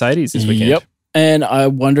Mercedes this weekend. Yep. And I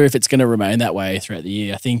wonder if it's going to remain that way throughout the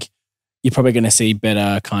year. I think you're probably going to see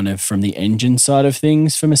better kind of from the engine side of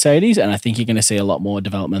things for Mercedes. And I think you're going to see a lot more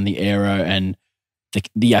development in the aero and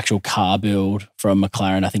the actual car build from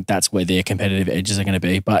McLaren. I think that's where their competitive edges are going to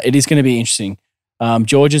be. But it is going to be interesting.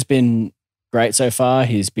 George has been great so far.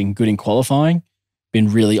 He's been good in qualifying,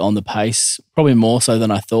 been really on the pace, probably more so than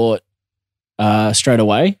I thought straight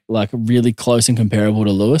away, like really close and comparable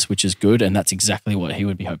to Lewis, which is good. And that's exactly what he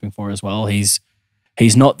would be hoping for as well. He's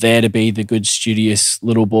not there to be the good, studious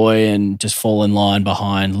little boy and just fall in line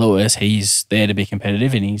behind Lewis. He's there to be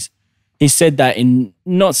competitive, and he's said that in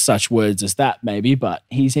not such words as that, maybe, but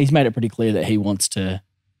he's made it pretty clear that he wants to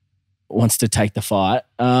take the fight.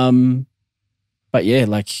 But yeah,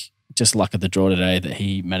 like just luck of the draw today that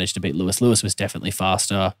he managed to beat Lewis. Lewis was definitely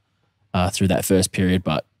faster through that first period,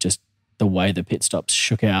 but just the way the pit stops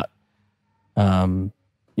shook out.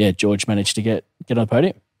 George managed to get on the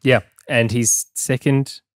podium. Yeah. And he's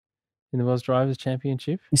second in the World Drivers'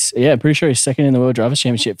 Championship? I'm pretty sure he's second in the World Drivers'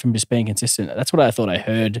 Championship from just being consistent. That's what I thought I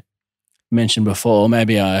heard mentioned before.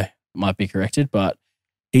 Maybe I might be corrected, but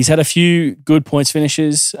he's had a few good points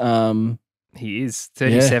finishes. He is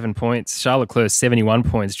 37 points. Charles Leclerc 71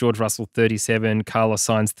 points. George Russell 37. Carlos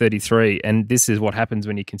Sainz 33. And this is what happens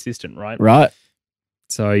when you're consistent, right? Right.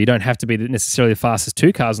 So you don't have to be necessarily the fastest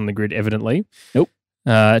two cars on the grid, evidently. Nope.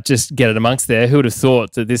 Just get it amongst there. Who would have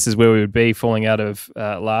thought that this is where we would be falling out of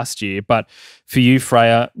last year? But for you,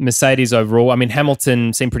 Freya, Mercedes overall, I mean,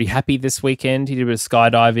 Hamilton seemed pretty happy this weekend. He did a bit of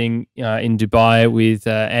skydiving in Dubai with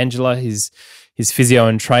Angela, his physio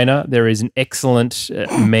and trainer. There is an excellent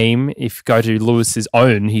meme. If you go to Lewis's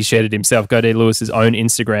own, he shared it himself, go to Lewis's own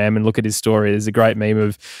Instagram and look at his story. There's a great meme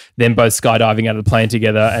of them both skydiving out of the plane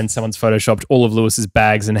together, and someone's photoshopped all of Lewis's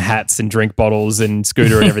bags and hats and drink bottles and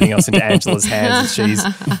scooter and everything else into Angela's hands as she's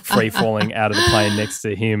free falling out of the plane next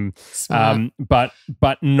to him. But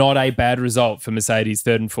not a bad result for Mercedes,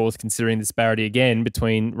 third and fourth, considering the disparity again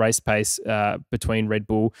between race pace, between Red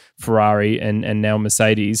Bull, Ferrari, and now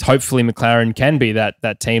Mercedes. Hopefully McLaren can be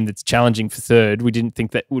that team that's challenging for third. We didn't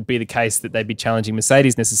think that would be the case, that they'd be challenging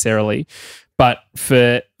Mercedes necessarily. But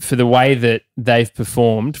for the way that they've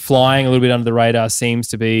performed, flying a little bit under the radar seems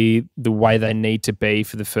to be the way they need to be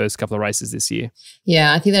for the first couple of races this year.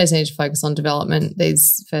 Yeah, I think they just need to focus on development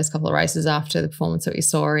these first couple of races after the performance that we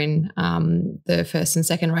saw in the first and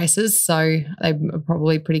second races. So they're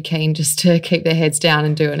probably pretty keen just to keep their heads down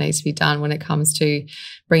and do what needs to be done when it comes to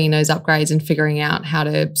bringing those upgrades and figuring out how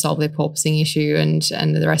to solve their porpoising issue and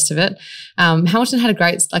the rest of it. Hamilton had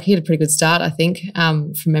he had a pretty good start, I think,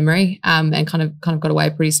 from memory, and kind of got away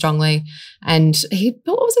pretty strongly. And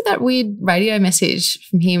what was it, that weird radio message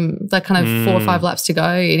from him, like kind of 4 or 5 laps to go,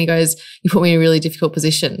 and he goes, "You put me in a really difficult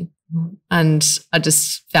position." And I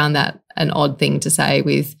just found that an odd thing to say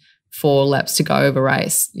with 4 laps to go of a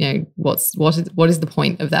race. You know, what is the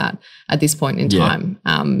point of that at this point in time?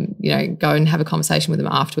 Go and have a conversation with them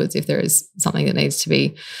afterwards if there is something that needs to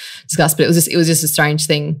be discussed. But it was just a strange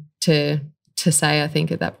thing to say, I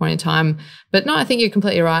think, at that point in time. But no, I think you're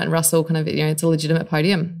completely right. And Russell kind of, it's a legitimate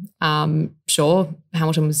podium. Sure,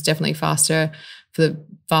 Hamilton was definitely faster for the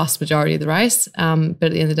vast majority of the race. But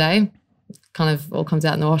at the end of the day, kind of all comes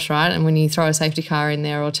out in the wash, right? And when you throw a safety car in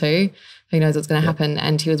there or two, who knows what's going to happen?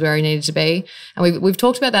 And he was where he needed to be. And we've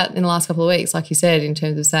talked about that in the last couple of weeks, like you said, in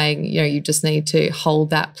terms of saying, you just need to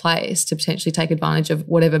hold that place to potentially take advantage of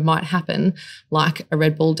whatever might happen, like a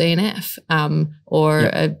Red Bull DNF or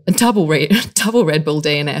a double Red Bull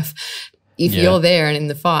DNF. If you're there and in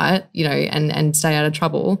the fight, and stay out of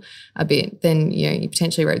trouble a bit, then, you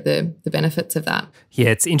potentially reap the benefits of that. Yeah,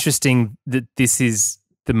 it's interesting that this is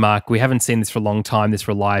the mark. We haven't seen this for a long time, this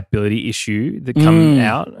reliability issue that come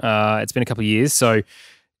out. It's been a couple of years. So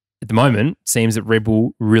at the moment, it seems that Red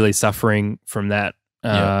Bull really suffering from that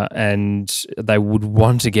and they would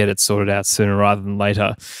want to get it sorted out sooner rather than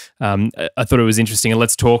later. I thought it was interesting. And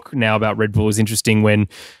let's talk now about Red Bull. It was interesting when,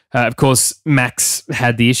 of course, Max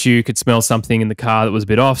had the issue, could smell something in the car that was a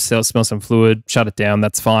bit off, smell some fluid, shut it down,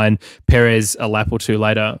 that's fine. Perez, a lap or two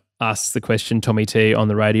later, asks the question, Tommy T, on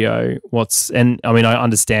the radio, and I mean, I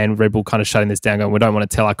understand Red Bull kind of shutting this down, going, we don't want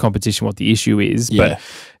to tell our competition what the issue is, but,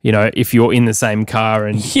 you know, if you're in the same car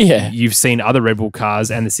and you've seen other Red Bull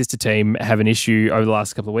cars and the sister team have an issue over the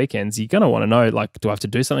last couple of weekends, you're going to want to know, like, do I have to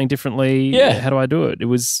do something differently? Yeah. How do I do it? It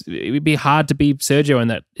would be hard to be Sergio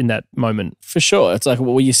in that moment. For sure. It's like,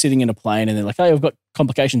 well, you're sitting in a plane and they're like, oh, we've got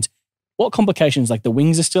complications. What complications? Like the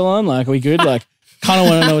wings are still on? Like, are we good? Like, kind of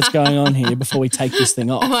want to know what's going on here before we take this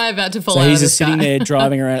thing off. Am I about to fall out So of he's the just sitting sky? there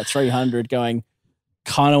driving around at 300 going,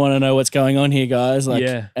 kind of want to know what's going on here, guys. Like,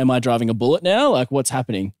 am I driving a bullet now? Like, what's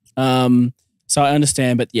happening? So I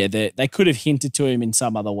understand, but yeah, they could have hinted to him in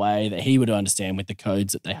some other way that he would understand with the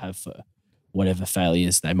codes that they have for whatever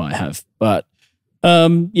failures they might have. But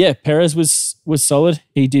Perez was solid.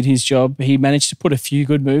 He did his job. He managed to put a few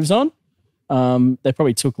good moves on. They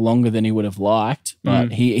probably took longer than he would have liked,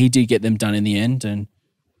 but he did get them done in the end, and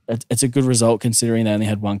it's a good result considering they only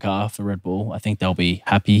had one car for Red Bull. I think they'll be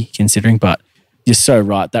happy considering, but you're so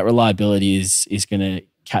right. That reliability is going to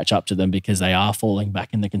catch up to them because they are falling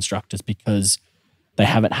back in the constructors because they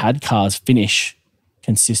haven't had cars finish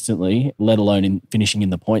consistently, let alone in finishing in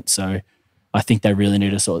the points. So I think they really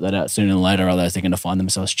need to sort that out sooner than later, otherwise they're going to find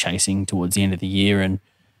themselves chasing towards the end of the year. And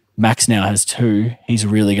Max now has 2. He's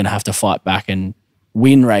really going to have to fight back and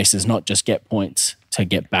win races, not just get points to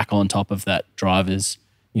get back on top of that drivers,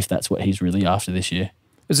 if that's what he's really after this year.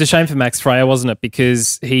 It was a shame for Max Freya, wasn't it?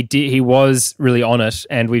 Because he was really on it,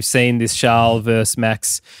 and we've seen this Charles versus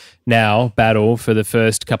Max now battle for the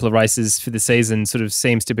first couple of races for the season. Sort of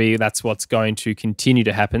seems to be that's what's going to continue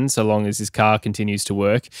to happen so long as his car continues to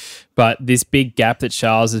work. But this big gap that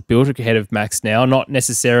Charles has built ahead of Max now, not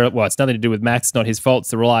necessarily, well, it's nothing to do with Max, not his fault,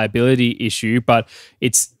 it's the reliability issue, but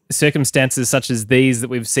it's circumstances such as these that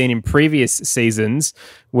we've seen in previous seasons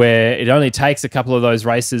where it only takes a couple of those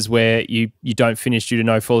races where you don't finish due to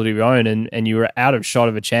no fault of your own and you were out of shot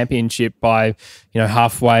of a championship by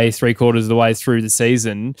halfway, 3/4 of the way through the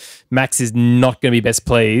season. Max is not going to be best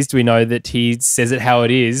pleased. We know that he says it how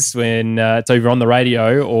it is when it's over on the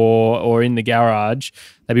radio or in the garage.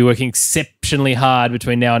 They'll be working exceptionally hard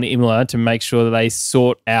between now and Imola to make sure that they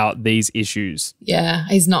sort out these issues. Yeah,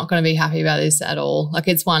 he's not going to be happy about this at all. Like,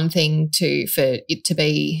 it's one thing for it to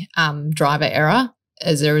be driver error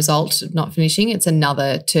as a result of not finishing. It's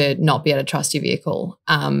another to not be able to trust your vehicle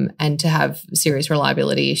and to have serious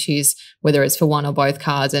reliability issues, whether it's for one or both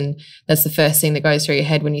cars. And that's the first thing that goes through your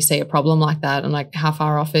head when you see a problem like that. And like, how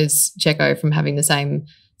far off is Checo from having the same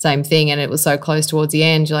thing, and it was so close towards the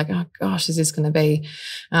end. You're like, oh gosh, is this going to be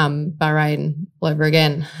Bahrain all over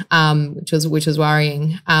again? Which was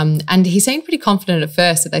worrying. And he seemed pretty confident at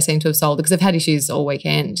first that they seemed to have solved it because they've had issues all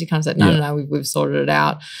weekend. He kind of said, no, we've sorted it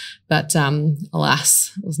out. But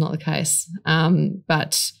alas, it was not the case.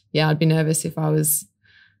 But yeah, I'd be nervous if I was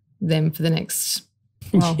them for the next,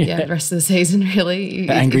 the rest of the season. Really,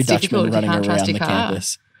 the angry Dutchman running around the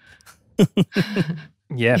campus.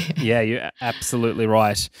 Yeah, you're absolutely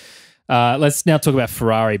right. Let's now talk about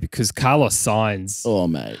Ferrari because Carlos Sainz. Oh,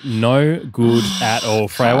 mate. No good at all.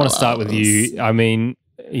 Freya, I want to start with you. I mean,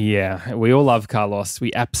 yeah, we all love Carlos.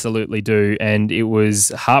 We absolutely do. And it was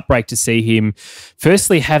heartbreak to see him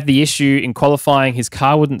firstly have the issue in qualifying. His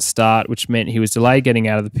car wouldn't start, which meant he was delayed getting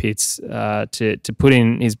out of the pits to put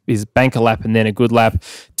in his banker lap and then a good lap.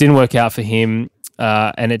 Didn't work out for him.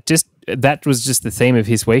 And that was just the theme of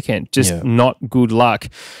his weekend. Just not good luck.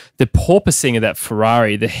 The porpoising of that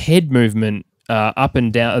Ferrari, the head movement up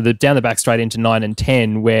and down the back straight into 9 and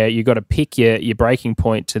 10, where you got to pick your braking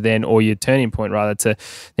point to then, or your turning point rather, to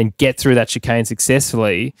then get through that chicane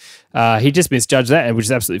successfully. He just misjudged that, which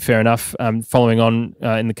is absolutely fair enough. Following on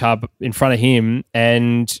in the car in front of him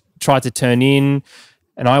and tried to turn in.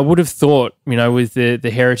 And I would have thought, with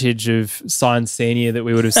the heritage of Sainz Senior, that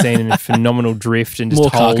we would have seen in a phenomenal drift and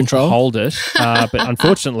just hold it. But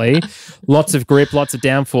unfortunately, lots of grip, lots of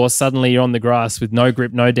downforce. Suddenly you're on the grass with no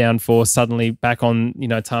grip, no downforce, suddenly back on,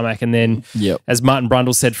 tarmac. And then, as Martin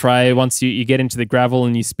Brundle said, Freya, once you get into the gravel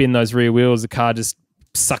and you spin those rear wheels, the car just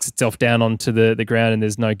sucks itself down onto the ground and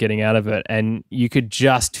there's no getting out of it. And you could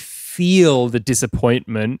just feel the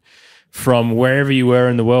disappointment from wherever you were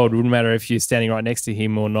in the world. It wouldn't matter if you're standing right next to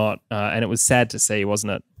him or not. And it was sad to see,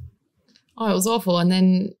 wasn't it? oh, it was awful. And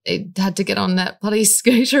then it had to get on that bloody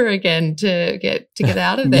scooter again to get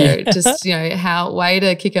out of there. Yeah. Just, how way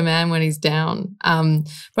to kick a man when he's down. But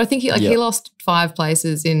I think he lost 5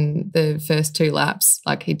 places in the first 2 laps.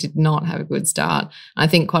 Like, he did not have a good start. I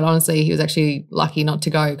think, quite honestly, he was actually lucky not to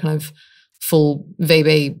go kind of full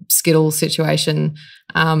VB skittle situation.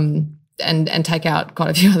 And take out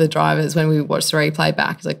quite a few other drivers when we watched the replay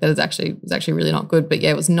back. It's like, that was actually really not good. But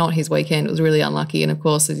yeah, it was not his weekend. It was really unlucky. And of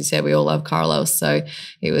course, as you said, we all love Carlos, so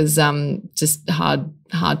it was just hard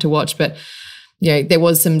to watch. But there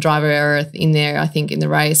was some driver error in there, I think, in the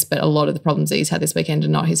race. But a lot of the problems that he's had this weekend are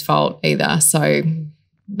not his fault either. So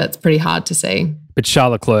that's pretty hard to see. But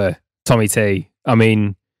Charles Leclerc, Tommy T, I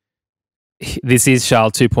mean, this is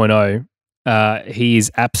Charles 2.0. He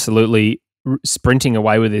is absolutely sprinting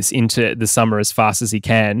away with this into the summer as fast as he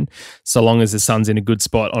can, so long as the sun's in a good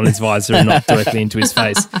spot on his visor and not directly into his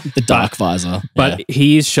face. The dark visor. But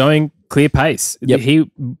he is showing clear pace. Yep.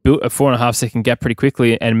 He built a 4.5 second gap pretty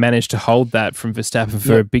quickly and managed to hold that from Verstappen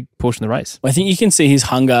for a big portion of the race. I think you can see his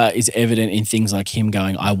hunger is evident in things like him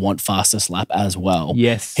going, I want fastest lap as well.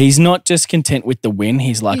 Yes. He's not just content with the win.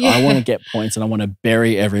 He's like, I want to get points and I want to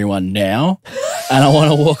bury everyone now. And I want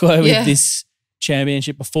to walk away with this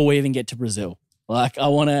championship before we even get to Brazil. Like, I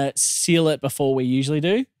want to seal it before we usually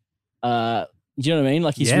do. Do you know what I mean?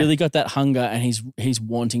 Like, he's really got that hunger, and he's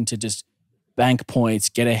wanting to just bank points,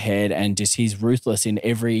 get ahead, and just he's ruthless in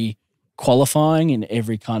every qualifying, in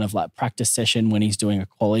every kind of like practice session when he's doing a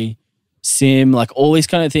quali sim, like all these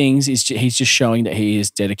kind of things. He's just showing that he is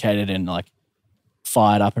dedicated and like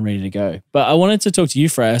fired up and ready to go. But I wanted to talk to you,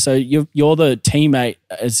 Freya. So you're the teammate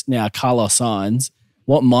as now Carlos Sainz.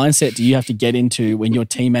 What mindset do you have to get into when your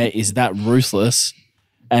teammate is that ruthless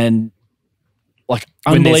and like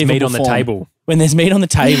when unbelievable there's meat on the form? table? When there's meat on the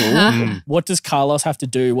table, what does Carlos have to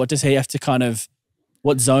do? What does he have to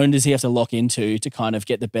what zone does he have to lock into to kind of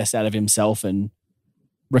get the best out of himself and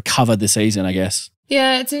recover the season, I guess?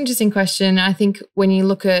 Yeah, it's an interesting question. I think when you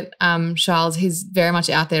look at Charles, he's very much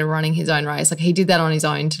out there running his own race. Like, he did that on his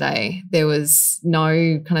own today. There was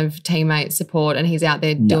no kind of teammate support, and he's out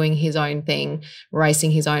there doing his own thing,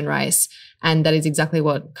 racing his own race. And that is exactly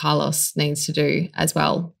what Carlos needs to do as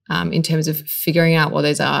well, in terms of figuring out what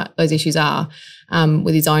those issues are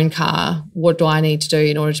with his own car. What do I need to do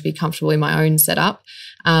in order to be comfortable in my own setup?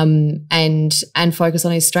 And focus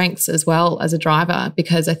on his strengths as well as a driver,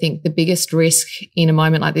 because I think the biggest risk in a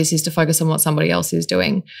moment like this is to focus on what somebody else is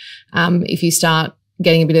doing. If you start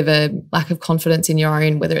getting a bit of a lack of confidence in your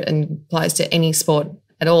own, whether it applies to any sport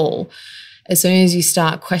at all, as soon as you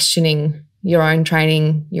start questioning your own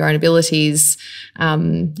training, your own abilities,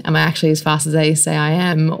 am I actually as fast as they say I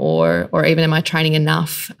am, or even am I training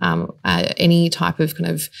enough? Any type of kind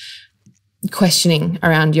of questioning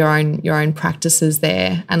around your own practices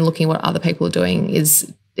there and looking what other people are doing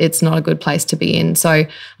it's not a good place to be in. So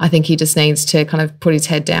I think he just needs to kind of put his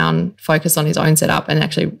head down, focus on his own setup, and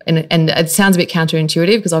actually and it sounds a bit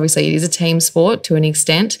counterintuitive because obviously it is a team sport to an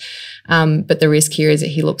extent, but the risk here is that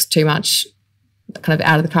he looks too much kind of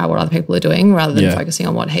out of the car what other people are doing rather than focusing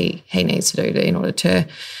on what he needs to do in order to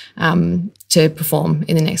perform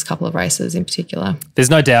in the next couple of races in particular. There's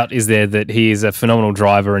no doubt, is there, that he is a phenomenal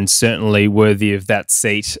driver and certainly worthy of that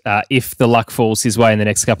seat. If the luck falls his way in the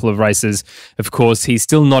next couple of races, of course, he's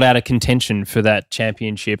still not out of contention for that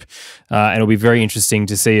championship. And it'll be very interesting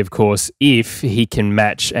to see, of course, if he can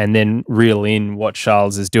match and then reel in what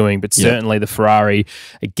Charles is doing. But certainly the Ferrari,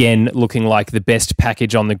 again, looking like the best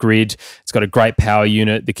package on the grid. It's got a great power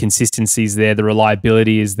unit. The consistency is there. The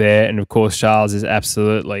reliability is there. And, of course, Charles is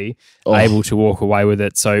absolutely able to walk away with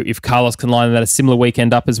it. So if Carlos can line that a similar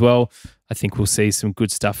weekend up as well, I think we'll see some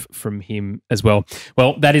good stuff from him as well.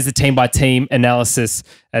 Well, that is the team-by-team analysis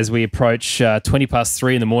as we approach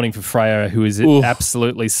 3:20 in the morning for Freya, who is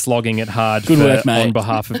absolutely slogging it hard on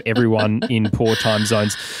behalf of everyone in poor time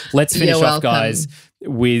zones. Let's finish off, guys,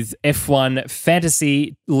 with F1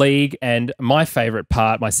 Fantasy League and my favourite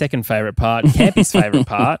part, my second favourite part, Campy's favourite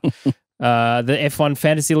part, the F1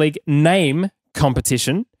 Fantasy League name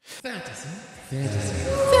competition. Fantasy.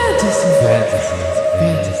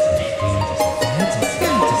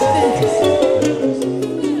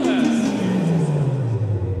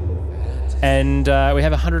 And And we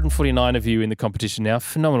have 149 of you in the competition now.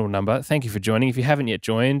 Phenomenal number. Thank you for joining. If you haven't yet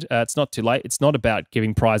joined, it's not too late. It's not about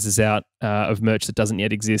giving prizes out of merch that doesn't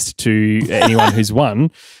yet exist to anyone who's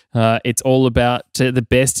won. It's all about the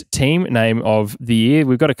best team name of the year.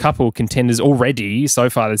 We've got a couple contenders already so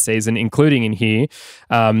far this season, including in here.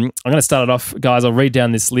 I'm going to start it off, guys. I'll read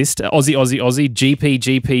down this list. Aussie, GP,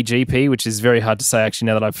 GP, GP, which is very hard to say actually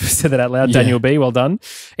now that I've said that out loud. Yeah. Daniel B, well done.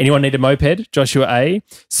 Anyone need a moped? Joshua A.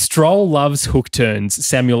 Stroll loves hook turns.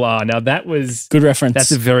 Samuel R. Now that was... Good reference.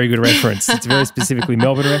 That's a very good reference. It's a very specifically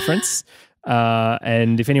Melbourne reference.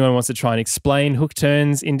 And if anyone wants to try and explain hook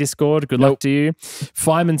turns in Discord, good luck to you.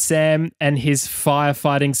 Fireman Sam and his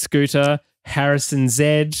firefighting scooter. Harrison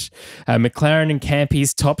Z. McLaren and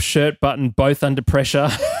Campy's top shirt button, both under pressure.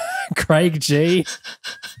 Craig G.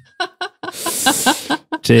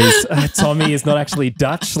 Jeez, Tommy is not actually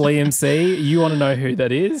Dutch. Liam C. You want to know who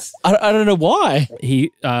that is? I don't know why.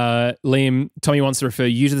 Tommy wants to refer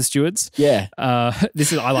you to the stewards. Yeah.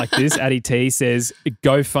 I like this. Addy T says,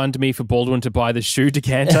 GoFundMe for Baldwin to buy the shoe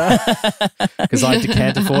decanter because I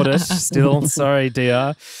can't afford it still. Sorry,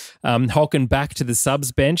 DR. Hulking back to the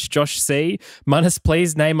subs bench. Josh C. Munnis,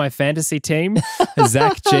 please name my fantasy team.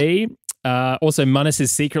 Zach G. Also, Munnis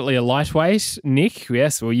is secretly a lightweight. Nick,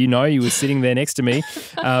 yes, well, you were sitting there next to me.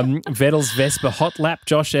 Vettel's Vespa Hot Lap,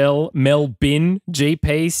 Josh L, Mel Bin,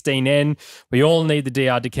 GP, Steen N. We all need the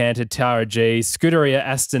DR decanter, Tara G, Scuderia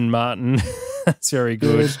Aston Martin. That's very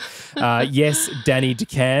good. Yes, Danny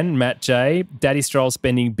DeCan, Matt J, Daddy Stroll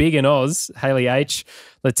spending big in Oz, Haley H,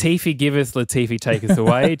 Latifi giveth, Latifi taketh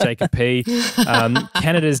away, Jacob P,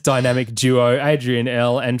 Canada's dynamic duo, Adrian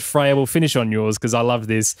L, and Freya will finish on yours because I love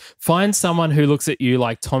this. Find someone who looks at you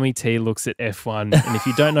like Tommy T looks at F1. And if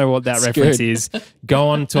you don't know what that reference is, go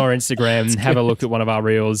on to our Instagram and have a look at one of our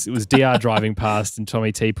reels. It was DR driving past and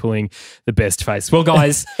Tommy T pulling the best face. Well,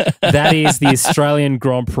 guys, that is the Australian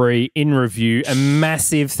Grand Prix in review. A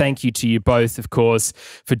massive thank you to you both, of course,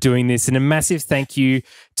 for doing this. And a massive thank you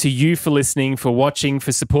to you for listening, for watching,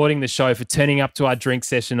 for supporting the show, for turning up to our drink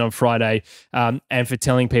session on Friday, and for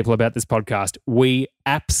telling people about this podcast. We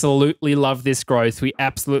absolutely love this growth. We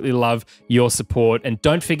absolutely love your support. And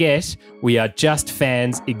don't forget, we are just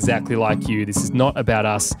fans exactly like you. This is not about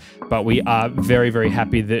us, but we are very, very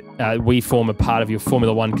happy that we form a part of your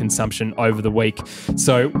Formula One consumption over the week.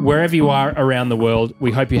 So wherever you are around the world,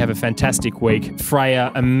 we hope you have a fantastic week.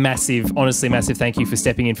 Freya, a massive, honestly massive thank you for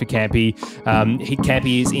stepping in for Campy.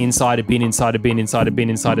 Campy is inside a bin, inside a bin, inside a bin,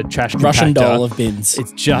 inside a trash compactor. Russian doll of bins.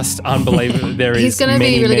 It's just unbelievable. He's going to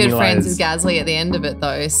be really good friends with Gasly at the end of it,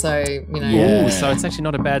 though. So, Yeah. Ooh, so it's actually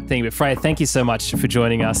not a bad thing. But Freya, thank you so much for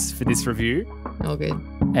joining us for this review. All good.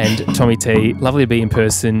 And Tommy T, lovely to be in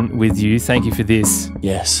person with you. Thank you for this.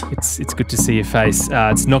 Yes. It's good to see your face.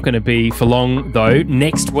 It's not going to be for long, though.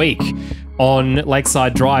 Next week on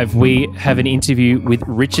Lakeside Drive, we have an interview with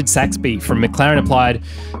Richard Saxby from McLaren Applied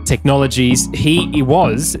Technologies. He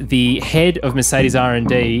was the head of Mercedes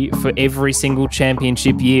R&D for every single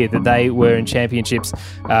championship year that they were in championships.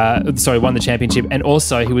 Won the championship. And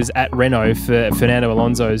also he was at Renault for Fernando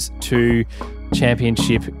Alonso's 2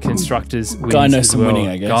 championship constructors wins. Guy knows some winning,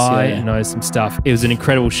 I guess. Guy knows some stuff. It was an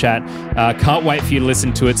incredible chat. Can't wait for you to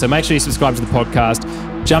listen to it. So make sure you subscribe to the podcast.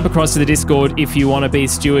 Jump across to the Discord if you want to be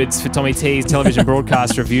stewards for Tommy T's television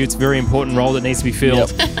broadcast review. It's a very important role that needs to be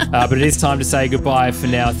filled. Yep. But it is time to say goodbye for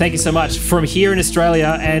now. Thank you so much from here in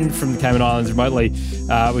Australia and from the Cayman Islands remotely.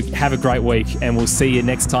 Have a great week and we'll see you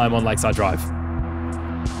next time on Lakeside Drive.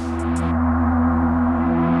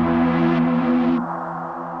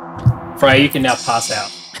 Freya, you can now pass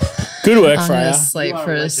out. Good work, Freya. I'm going to sleep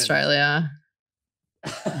for Australia.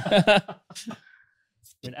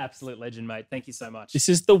 You're an absolute legend, mate. Thank you so much. This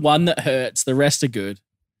is the one that hurts. The rest are good.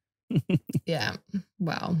 Yeah.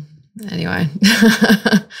 Well, anyway,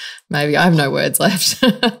 maybe I have no words left.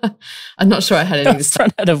 I'm not sure I had anything to say.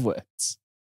 Run out of words.